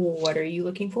 or what are you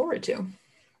looking forward to?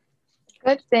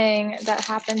 Good thing that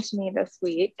happened to me this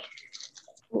week.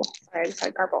 Ooh, sorry, I just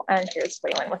had garble. And here's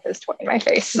Waylon with his toy in my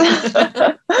face.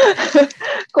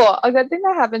 Cool. A good thing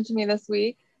that happened to me this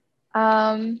week.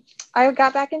 I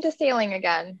got back into sailing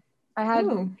again. I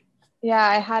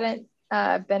hadn't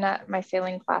been at my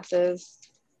sailing classes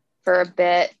for a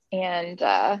bit, and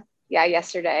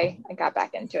yesterday I got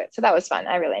back into it, so that was fun.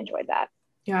 I really enjoyed that.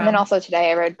 Yeah. And then also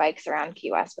today I rode bikes around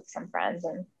Key West with some friends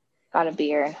and got a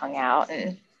beer and hung out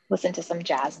and listened to some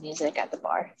jazz music at the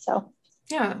bar. So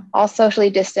yeah, all socially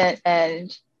distant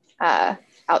and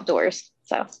outdoors.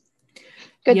 So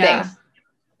good things.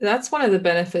 That's one of the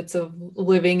benefits of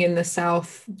living in the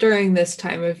South during this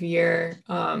time of year,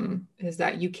 is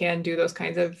that you can do those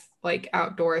kinds of like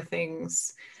outdoor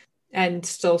things and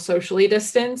still socially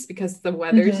distance because the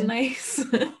weather's nice.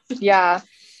 Yeah.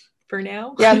 For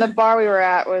now. Yeah, and the bar we were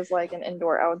at was like an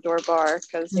indoor-outdoor bar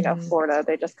because, you know, Florida,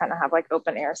 they just kind of have like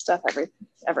open air stuff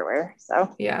everywhere.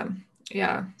 So yeah. So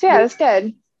yeah, it's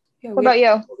good. Yeah, what about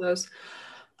you? Those.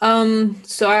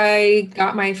 So I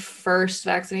got my first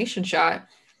vaccination shot.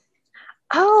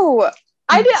 Oh,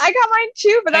 I did. I got mine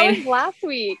too, but that was last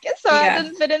week, so it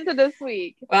didn't fit into this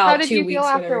week. Well, how did you feel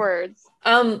afterwards?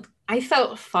 I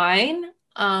felt fine.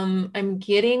 I'm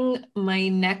getting my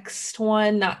next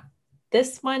one, not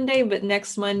this Monday, but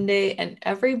next Monday, and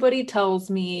everybody tells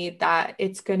me that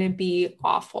it's gonna be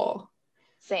awful.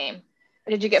 Same.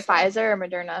 Did you get Pfizer or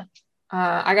Moderna?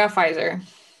 I got Pfizer.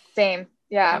 Same.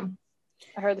 Yeah.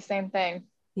 I heard the same thing.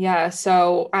 Yeah,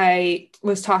 so I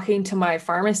was talking to my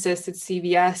pharmacist at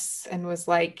CVS and was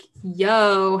like,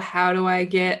 yo, how do I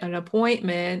get an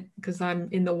appointment? Because I'm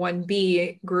in the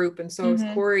 1B group, and so is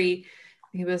Corey.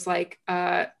 He was like,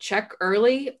 check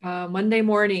early. Monday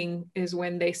morning is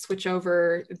when they switch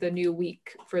over the new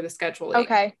week for the scheduling.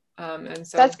 Okay. And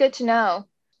so that's good to know.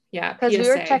 Yeah. Because we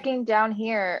were checking down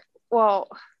here. Well,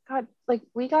 God, like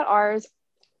we got ours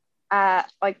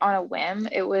like on a whim.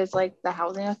 It was like the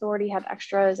housing authority had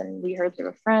extras, and we heard through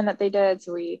a friend that they did,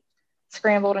 so we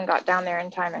scrambled and got down there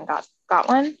in time and got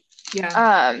one.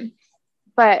 Yeah.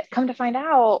 But come to find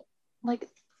out, like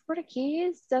Florida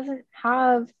Keys doesn't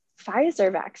have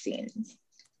Pfizer vaccines.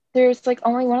 There's like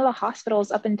only one of the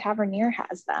hospitals up in Tavernier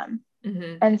has them.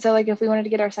 And so like if we wanted to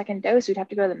get our second dose, we'd have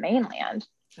to go to the mainland.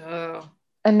 Oh.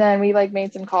 And then we like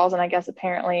made some calls, and I guess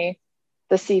apparently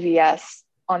the CVS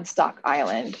on Stock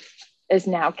Island is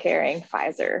now carrying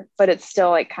Pfizer, but it's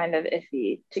still like kind of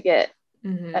iffy to get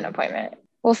an appointment.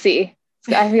 We'll see.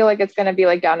 I feel like it's going to be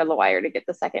like down to the wire to get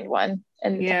the second one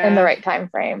in the right time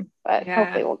frame, but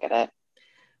hopefully we'll get it.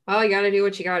 Well, you got to do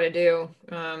what you got to do.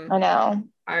 I know.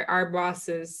 Our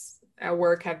bosses at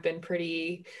work have been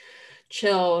pretty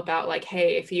chill about like,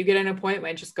 hey, if you get an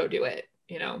appointment, just go do it,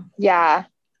 you know? Yeah.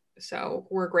 So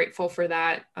we're grateful for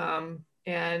that.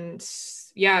 And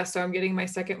yeah, so I'm getting my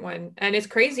second one, and it's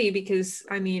crazy because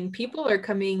I mean, people are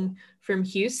coming from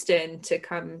Houston to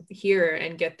come here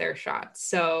and get their shots.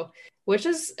 So,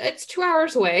 it's 2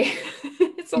 hours away.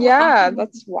 It's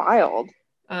that's wild.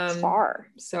 It's far.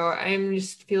 So I'm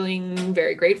just feeling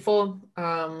very grateful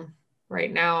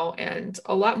right now, and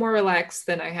a lot more relaxed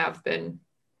than I have been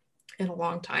in a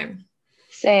long time.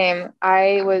 Same.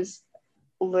 I was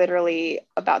literally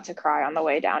about to cry on the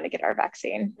way down to get our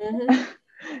vaccine.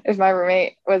 if my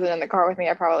roommate wasn't in the car with me,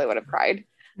 I probably would have cried.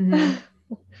 Mm-hmm.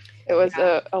 It was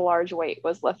a large weight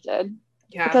was lifted.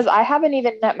 Yeah. Because I haven't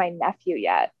even met my nephew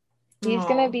yet. He's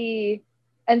going to be,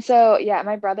 and so, yeah,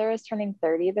 my brother is turning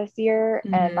 30 this year.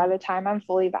 Mm-hmm. And by the time I'm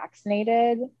fully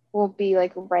vaccinated, we'll be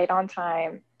like right on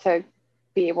time to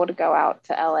be able to go out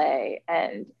to LA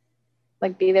and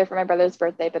like be there for my brother's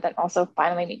birthday, but then also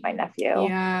finally meet my nephew.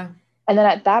 Yeah. And then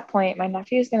at that point, my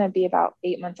nephew is going to be about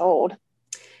 8 months old.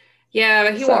 Yeah,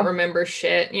 but he won't remember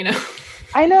shit, you know.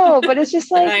 I know, but it's just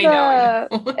like I know.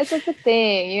 It's like the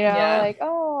thing, you know, like,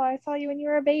 oh, I saw you when you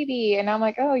were a baby. And I'm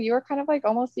like, oh, you were kind of like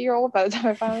almost a year old by the time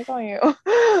I finally saw you.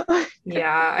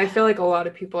 Yeah, I feel like a lot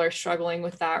of people are struggling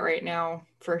with that right now,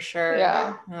 for sure.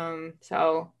 Yeah.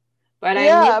 But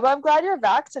I'm glad you're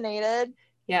vaccinated.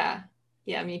 Yeah.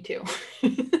 Yeah, me too.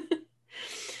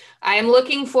 I am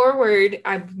looking forward.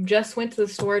 I just went to the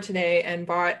store today and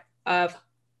bought a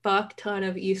fuck ton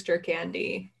of Easter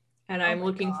candy. And I'm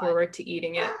looking forward to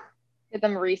eating it. Get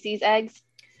them Reese's eggs.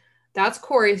 That's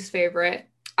Corey's favorite.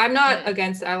 I'm not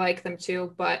against it. I like them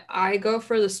too, but I go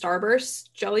for the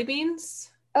Starburst jelly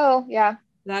beans. Oh, yeah.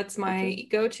 That's my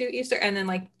go-to Easter. And then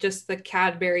like just the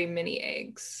Cadbury mini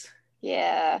eggs.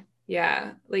 Yeah.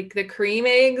 Yeah. Like the cream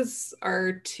eggs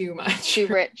are too much. Too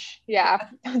rich. Yeah.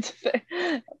 That's fair.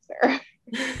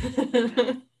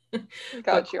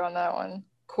 Got you on that one.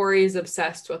 Corey's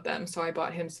obsessed with them, so I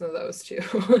bought him some of those too.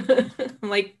 I'm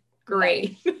like,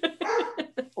 great.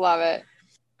 Love it.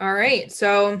 All right.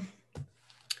 So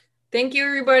thank you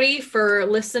everybody for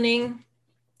listening.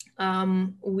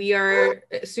 We are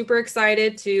super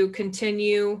excited to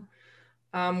continue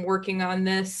working on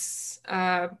this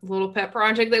little pet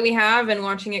project that we have and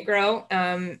watching it grow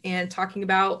and talking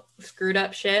about screwed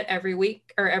up shit every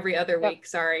week or every other week.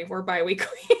 Sorry, we're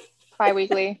bi-weekly.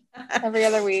 Bi-weekly. Every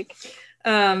other week.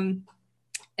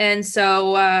 And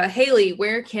so Haley,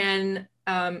 where can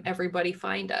everybody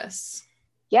find us?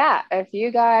 Yeah, if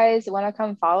you guys want to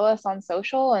come follow us on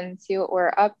social and see what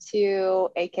we're up to,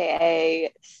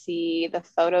 aka see the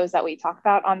photos that we talk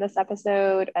about on this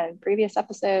episode and previous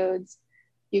episodes,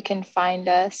 you can find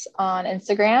us on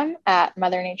Instagram at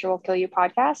Mother Nature Will Kill You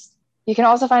Podcast. You can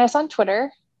also find us on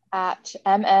Twitter at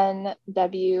MNWKY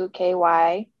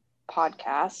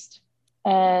Podcast.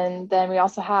 And then we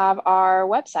also have our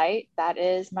website that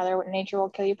is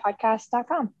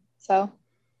mothernaturewillkillyou.podcast.com. So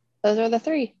those are the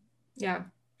three. Yeah.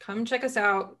 Come check us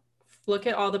out. Look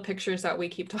at all the pictures that we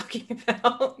keep talking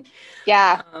about.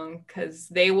 Yeah. Because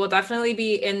they will definitely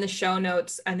be in the show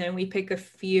notes. And then we pick a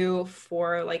few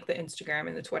for like the Instagram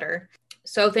and the Twitter.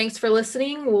 So thanks for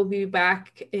listening. We'll be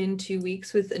back in 2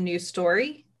 weeks with a new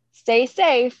story. Stay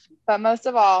safe, but most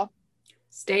of all,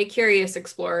 stay curious,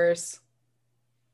 explorers.